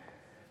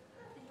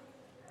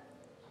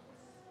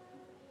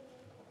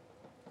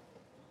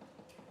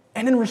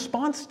 And in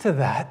response to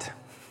that,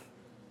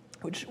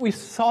 which we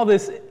saw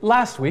this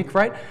last week,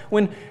 right?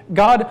 When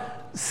God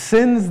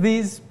sends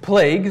these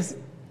plagues,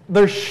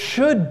 there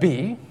should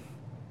be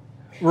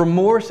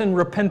remorse and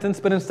repentance,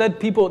 but instead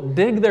people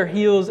dig their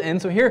heels in.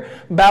 So here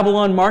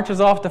Babylon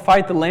marches off to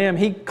fight the Lamb.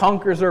 He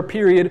conquers her,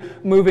 period,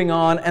 moving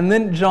on. And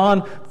then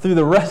John, through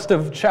the rest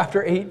of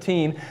chapter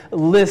 18,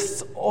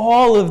 lists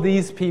all of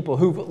these people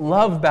who've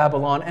loved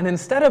Babylon. And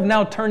instead of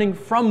now turning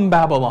from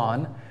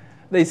Babylon,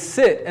 they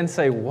sit and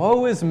say,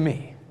 woe is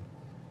me.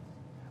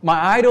 My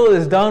idol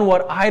has done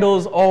what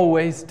idols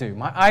always do.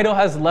 My idol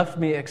has left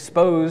me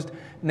exposed,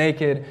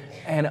 naked,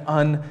 and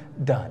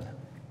undone.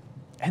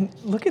 And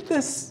look at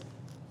this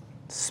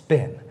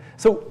spin.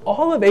 So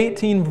all of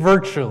 18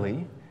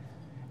 virtually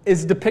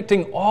is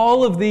depicting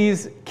all of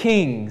these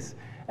kings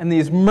and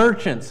these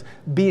merchants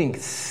being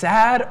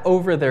sad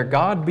over their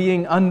God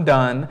being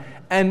undone,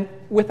 and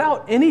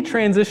without any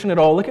transition at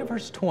all. Look at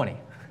verse 20.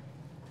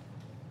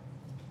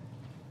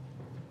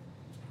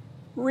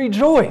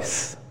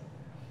 Rejoice,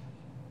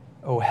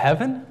 O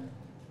heaven.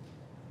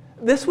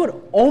 This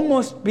would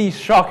almost be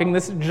shocking,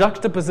 this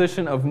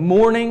juxtaposition of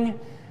mourning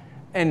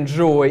and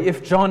joy,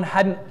 if John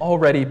hadn't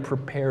already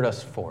prepared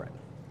us for it.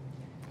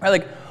 Right,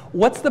 like,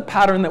 what's the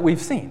pattern that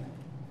we've seen?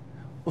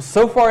 Well,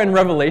 so far in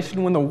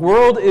Revelation, when the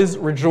world is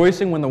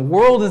rejoicing, when the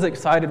world is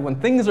excited, when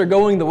things are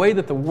going the way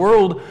that the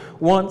world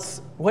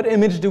wants, what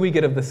image do we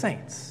get of the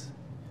saints?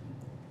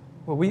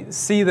 Well, we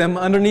see them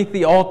underneath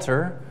the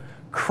altar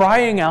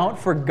crying out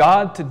for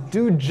God to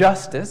do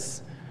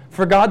justice,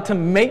 for God to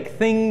make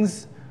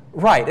things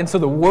right. And so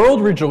the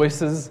world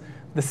rejoices,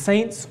 the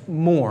saints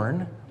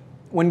mourn.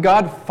 When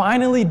God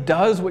finally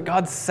does what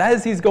God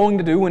says he's going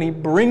to do, when he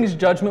brings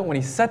judgment, when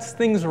he sets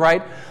things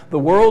right, the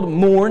world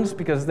mourns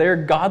because their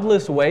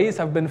godless ways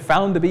have been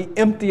found to be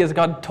empty as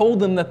God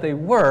told them that they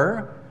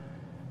were,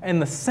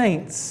 and the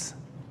saints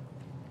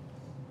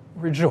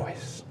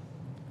rejoice.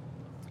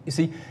 You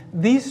see,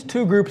 these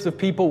two groups of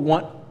people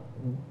want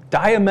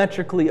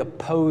diametrically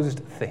opposed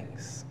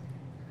things.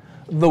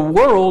 The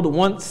world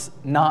wants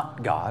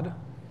not God,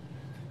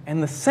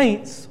 and the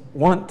saints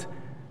want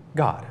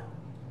God.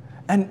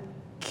 And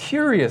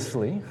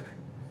curiously,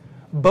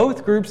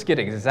 both groups get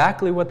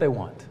exactly what they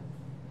want.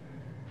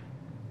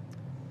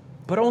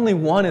 But only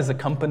one is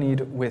accompanied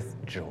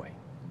with joy.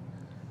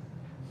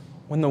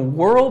 When the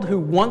world who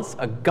wants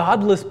a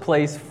godless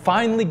place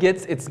finally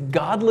gets its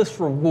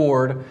godless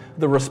reward,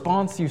 the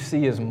response you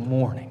see is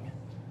mourning.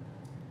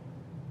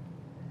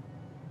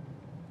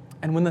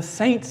 And when the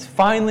saints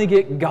finally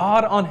get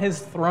God on his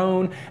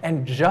throne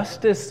and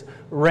justice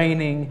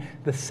reigning,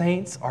 the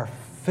saints are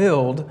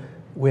filled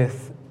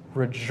with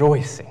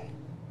rejoicing.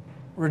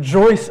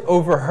 Rejoice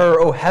over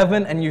her, O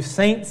heaven, and you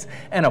saints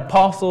and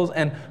apostles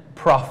and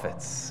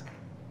prophets,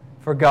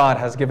 for God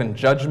has given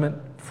judgment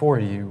for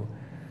you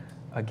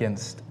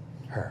against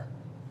her.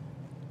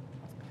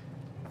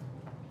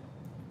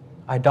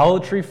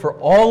 Idolatry, for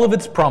all of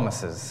its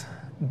promises,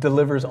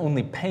 delivers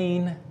only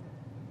pain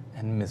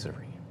and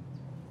misery.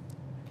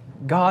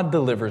 God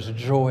delivers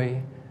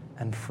joy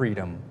and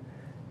freedom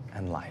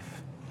and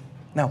life.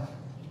 Now,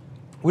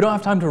 we don't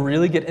have time to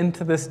really get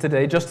into this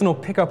today. Justin will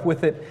pick up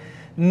with it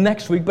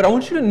next week, but I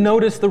want you to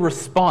notice the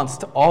response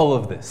to all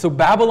of this. So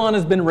Babylon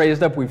has been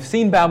raised up. We've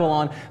seen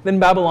Babylon. Then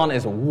Babylon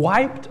is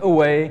wiped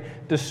away,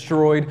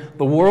 destroyed.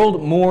 The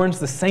world mourns.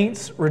 The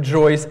saints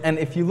rejoice. And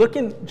if you look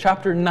in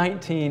chapter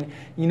 19,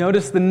 you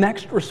notice the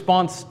next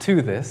response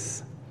to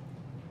this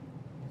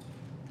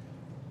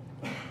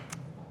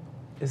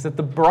is that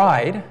the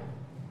bride,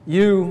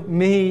 you,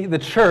 me, the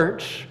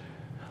church,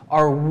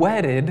 are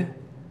wedded,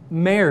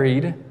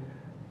 married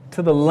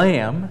to the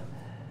Lamb,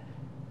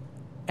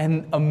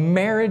 and a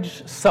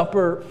marriage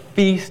supper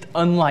feast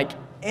unlike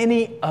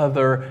any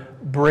other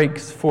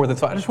breaks forth.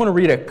 So I just want to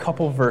read a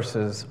couple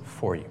verses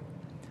for you.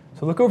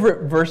 So look over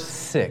at verse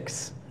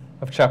 6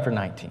 of chapter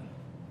 19.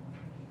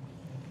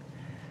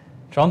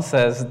 John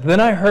says,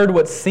 "Then I heard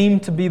what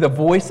seemed to be the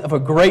voice of a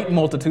great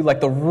multitude, like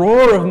the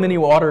roar of many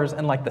waters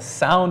and like the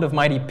sound of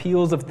mighty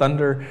peals of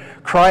thunder,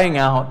 crying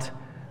out,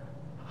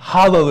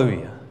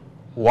 'Hallelujah!'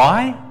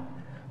 Why?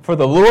 For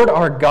the Lord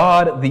our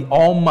God, the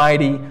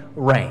Almighty,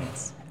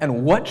 reigns."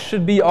 And what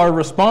should be our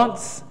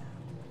response?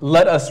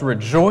 Let us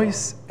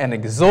rejoice and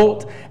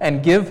exult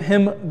and give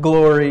him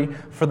glory,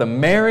 for the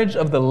marriage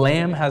of the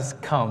Lamb has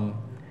come,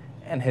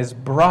 and his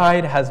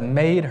bride has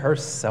made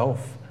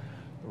herself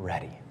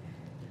ready.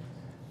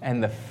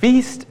 And the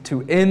feast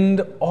to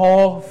end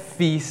all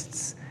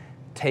feasts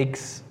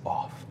takes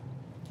off.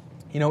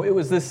 You know, it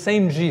was this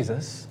same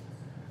Jesus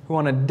who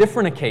on a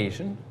different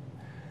occasion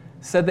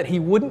said that he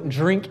wouldn't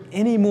drink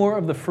any more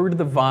of the fruit of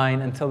the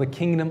vine until the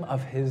kingdom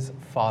of his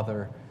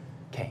Father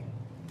came.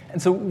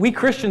 And so we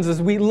Christians,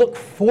 as we look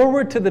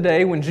forward to the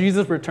day when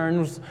Jesus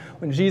returns,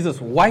 when Jesus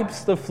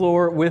wipes the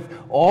floor with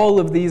all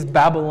of these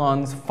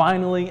Babylons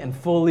finally and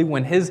fully,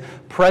 when his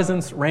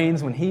presence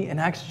reigns, when he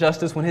enacts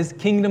justice, when his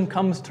kingdom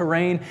comes to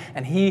reign,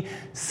 and he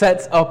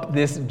sets up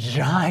this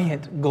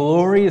giant,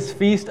 glorious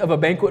feast of a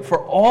banquet for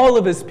all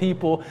of his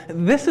people,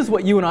 this is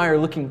what you and I are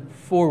looking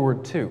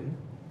forward to.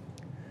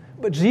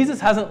 But Jesus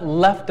hasn't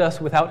left us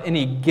without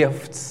any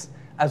gifts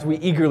as we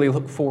eagerly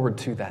look forward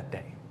to that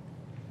day.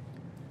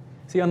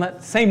 See, on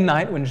that same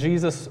night when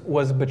Jesus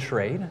was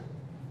betrayed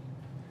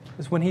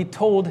is when he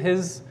told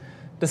his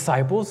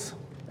disciples,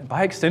 and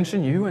by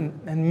extension you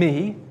and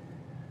me,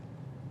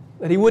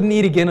 that he wouldn't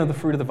eat again of the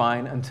fruit of the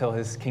vine until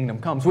his kingdom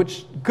comes,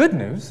 which, good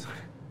news,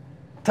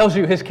 tells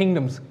you his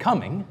kingdom's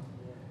coming.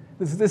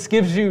 This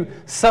gives you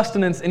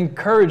sustenance,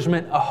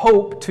 encouragement, a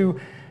hope to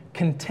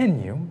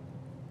continue.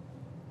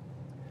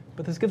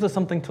 But this gives us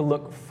something to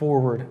look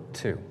forward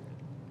to.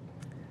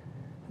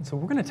 And so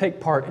we're going to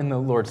take part in the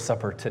Lord's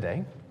Supper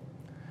today.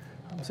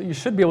 So you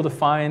should be able to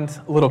find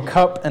a little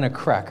cup and a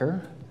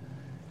cracker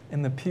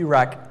in the pew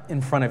rack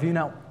in front of you.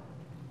 Now,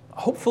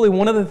 hopefully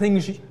one of the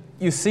things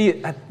you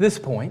see at this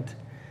point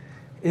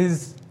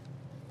is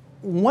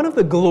one of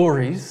the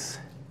glories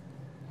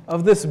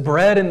of this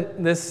bread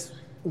and this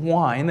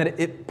wine that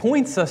it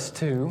points us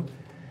to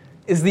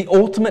is the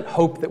ultimate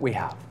hope that we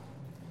have.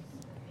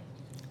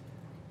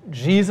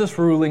 Jesus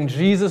ruling,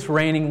 Jesus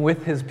reigning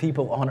with his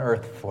people on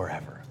earth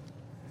forever.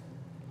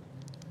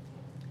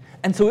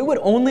 And so it would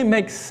only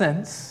make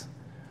sense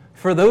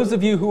for those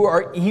of you who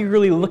are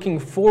eagerly looking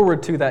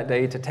forward to that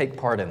day to take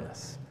part in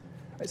this.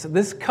 Right, so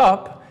this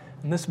cup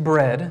and this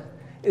bread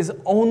is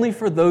only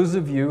for those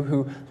of you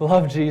who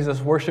love Jesus,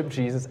 worship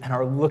Jesus, and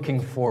are looking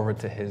forward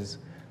to his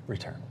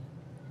return.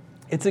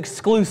 It's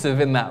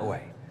exclusive in that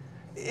way.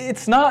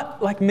 It's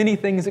not, like many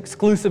things,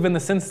 exclusive in the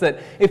sense that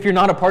if you're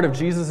not a part of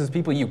Jesus'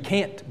 people, you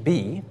can't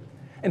be.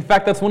 In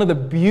fact, that's one of the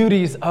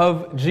beauties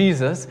of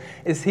Jesus,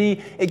 is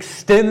he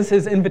extends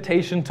his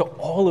invitation to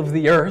all of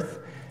the earth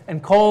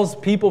and calls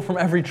people from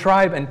every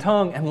tribe and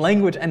tongue and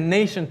language and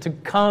nation to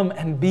come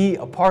and be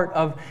a part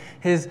of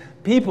his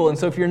people. And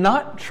so if you're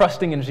not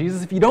trusting in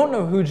Jesus, if you don't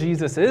know who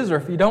Jesus is, or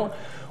if you don't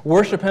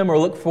worship him or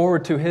look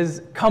forward to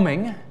his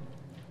coming,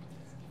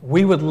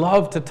 we would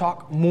love to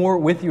talk more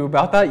with you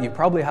about that. You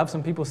probably have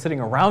some people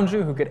sitting around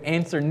you who could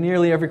answer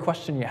nearly every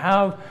question you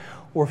have.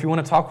 Or if you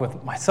want to talk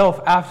with myself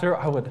after,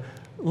 I would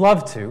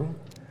love to.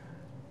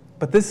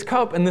 But this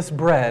cup and this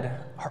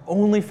bread are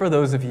only for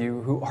those of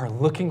you who are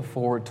looking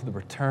forward to the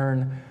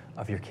return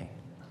of your King,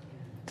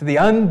 to the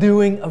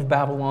undoing of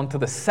Babylon, to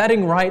the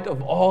setting right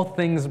of all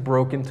things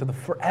broken, to the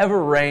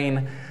forever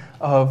reign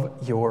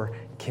of your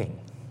King.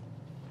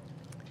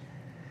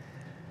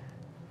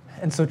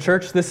 And so,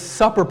 church, this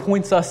supper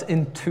points us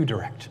in two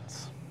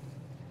directions.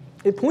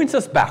 It points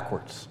us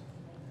backwards.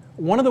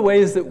 One of the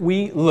ways that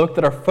we look,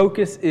 that our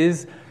focus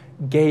is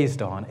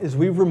gazed on, is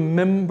we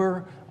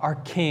remember our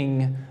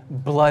King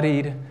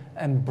bloodied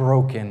and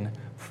broken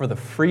for the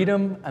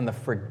freedom and the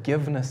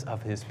forgiveness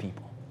of his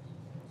people.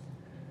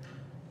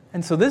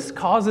 And so this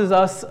causes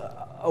us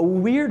a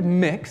weird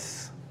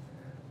mix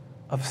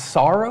of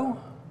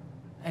sorrow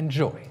and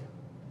joy.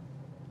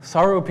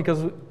 Sorrow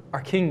because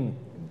our King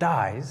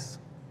dies,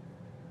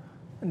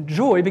 and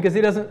joy because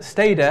he doesn't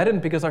stay dead and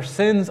because our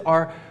sins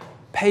are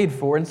paid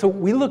for. And so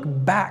we look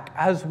back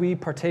as we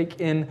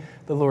partake in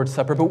the Lord's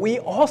Supper, but we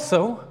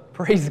also,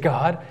 praise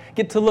God,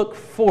 get to look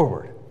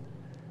forward.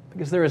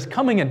 Because there is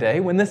coming a day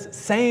when this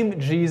same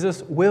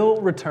Jesus will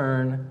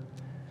return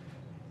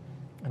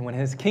and when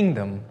his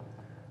kingdom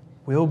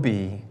will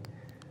be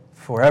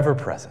forever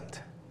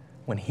present,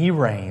 when he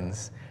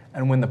reigns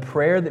and when the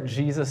prayer that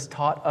Jesus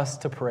taught us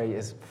to pray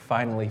is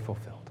finally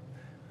fulfilled.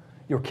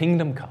 Your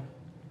kingdom come,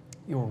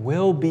 your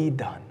will be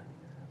done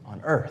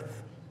on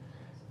earth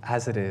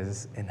as it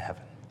is in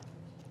heaven.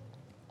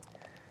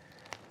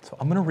 So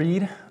I'm going to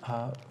read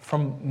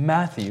from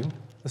Matthew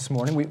this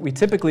morning. We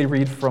typically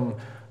read from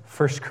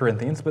 1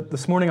 Corinthians, but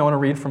this morning I want to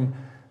read from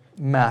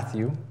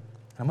Matthew.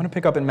 I'm going to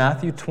pick up in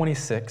Matthew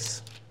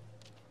 26,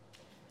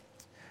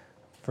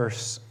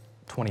 verse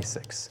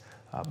 26.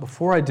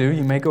 Before I do,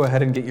 you may go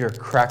ahead and get your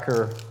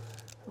cracker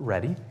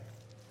ready.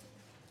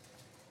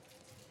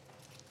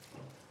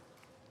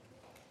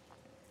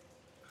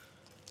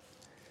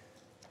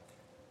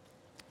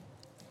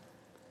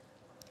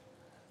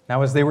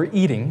 Now, as they were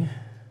eating,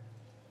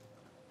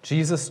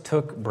 Jesus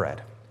took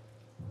bread,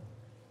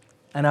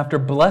 and after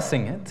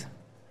blessing it,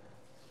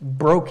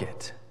 broke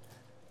it,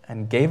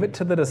 and gave it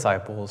to the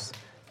disciples,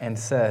 and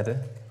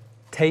said,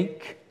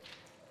 "Take,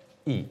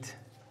 eat.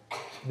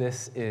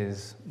 This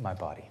is my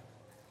body."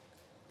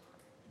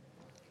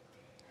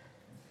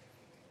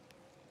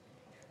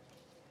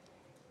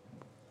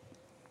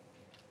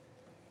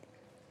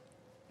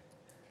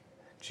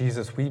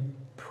 Jesus, we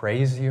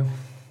praise you.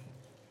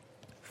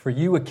 For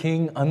you, a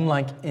king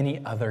unlike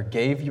any other,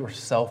 gave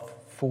yourself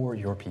for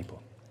your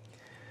people.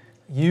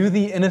 You,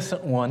 the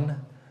innocent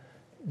one,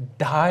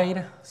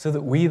 died so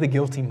that we, the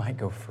guilty, might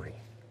go free.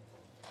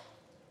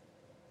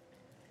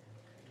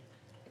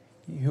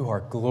 You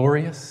are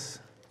glorious.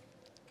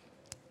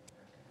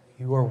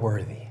 You are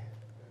worthy.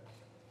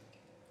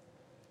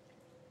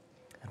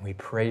 And we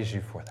praise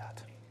you for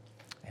that.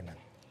 Amen.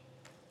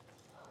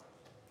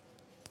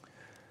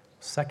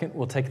 Second,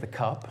 we'll take the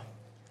cup.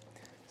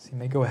 So you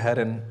may go ahead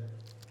and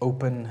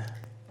open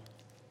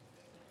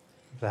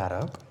that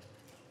up.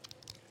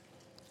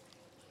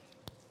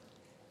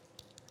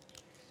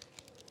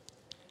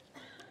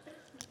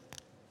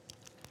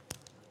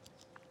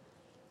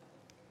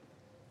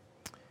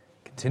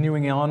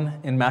 Continuing on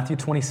in Matthew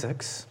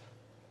 26,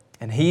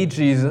 and he,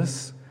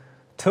 Jesus,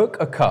 took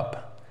a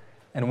cup,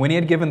 and when he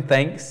had given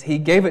thanks, he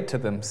gave it to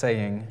them,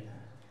 saying,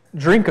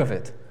 "Drink of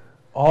it,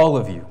 all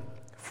of you,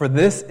 for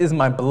this is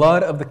my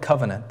blood of the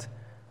covenant,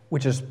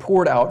 which is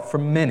poured out for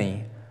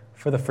many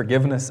for the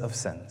forgiveness of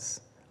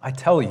sins. I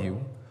tell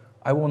you,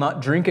 I will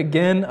not drink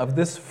again of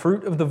this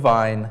fruit of the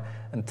vine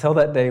until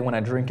that day when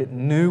I drink it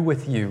new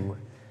with you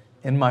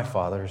in my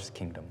Father's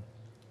kingdom."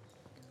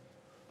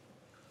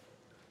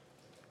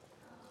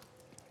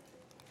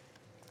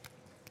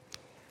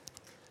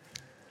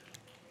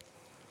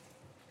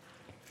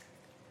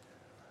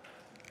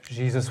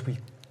 Jesus, we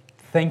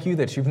thank you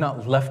that you've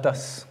not left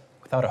us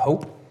without a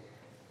hope,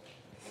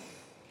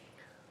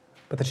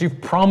 but that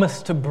you've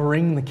promised to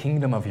bring the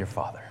kingdom of your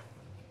Father.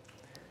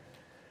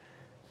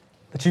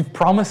 That you've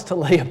promised to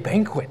lay a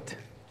banquet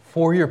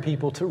for your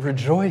people to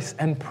rejoice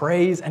and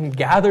praise and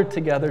gather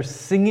together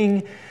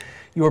singing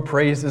your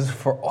praises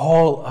for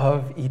all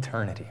of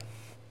eternity.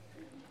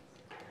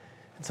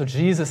 And so,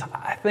 Jesus,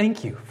 I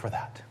thank you for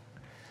that.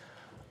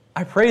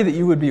 I pray that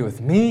you would be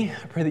with me.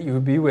 I pray that you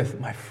would be with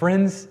my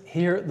friends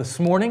here this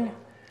morning,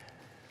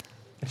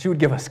 that you would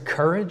give us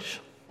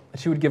courage,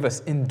 that you would give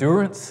us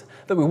endurance,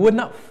 that we would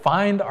not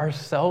find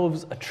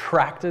ourselves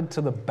attracted to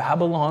the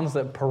Babylons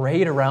that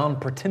parade around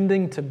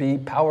pretending to be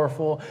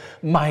powerful,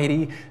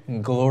 mighty,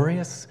 and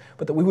glorious,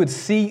 but that we would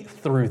see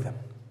through them,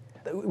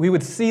 that we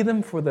would see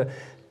them for the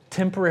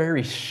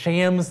temporary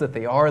shams that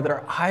they are, that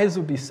our eyes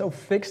would be so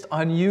fixed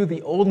on you,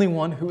 the only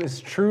one who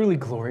is truly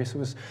glorious, who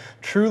is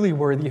truly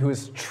worthy, who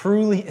is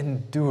truly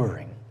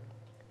enduring.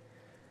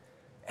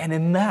 And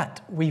in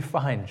that, we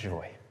find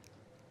joy.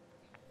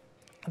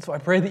 And so I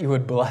pray that you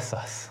would bless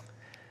us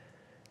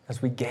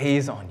as we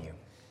gaze on you.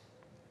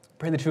 I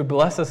pray that you would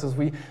bless us as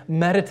we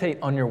meditate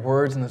on your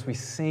words and as we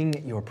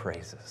sing your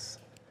praises.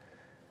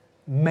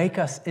 Make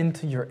us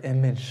into your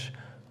image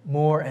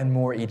more and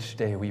more each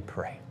day, we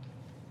pray.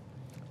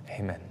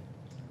 Amen.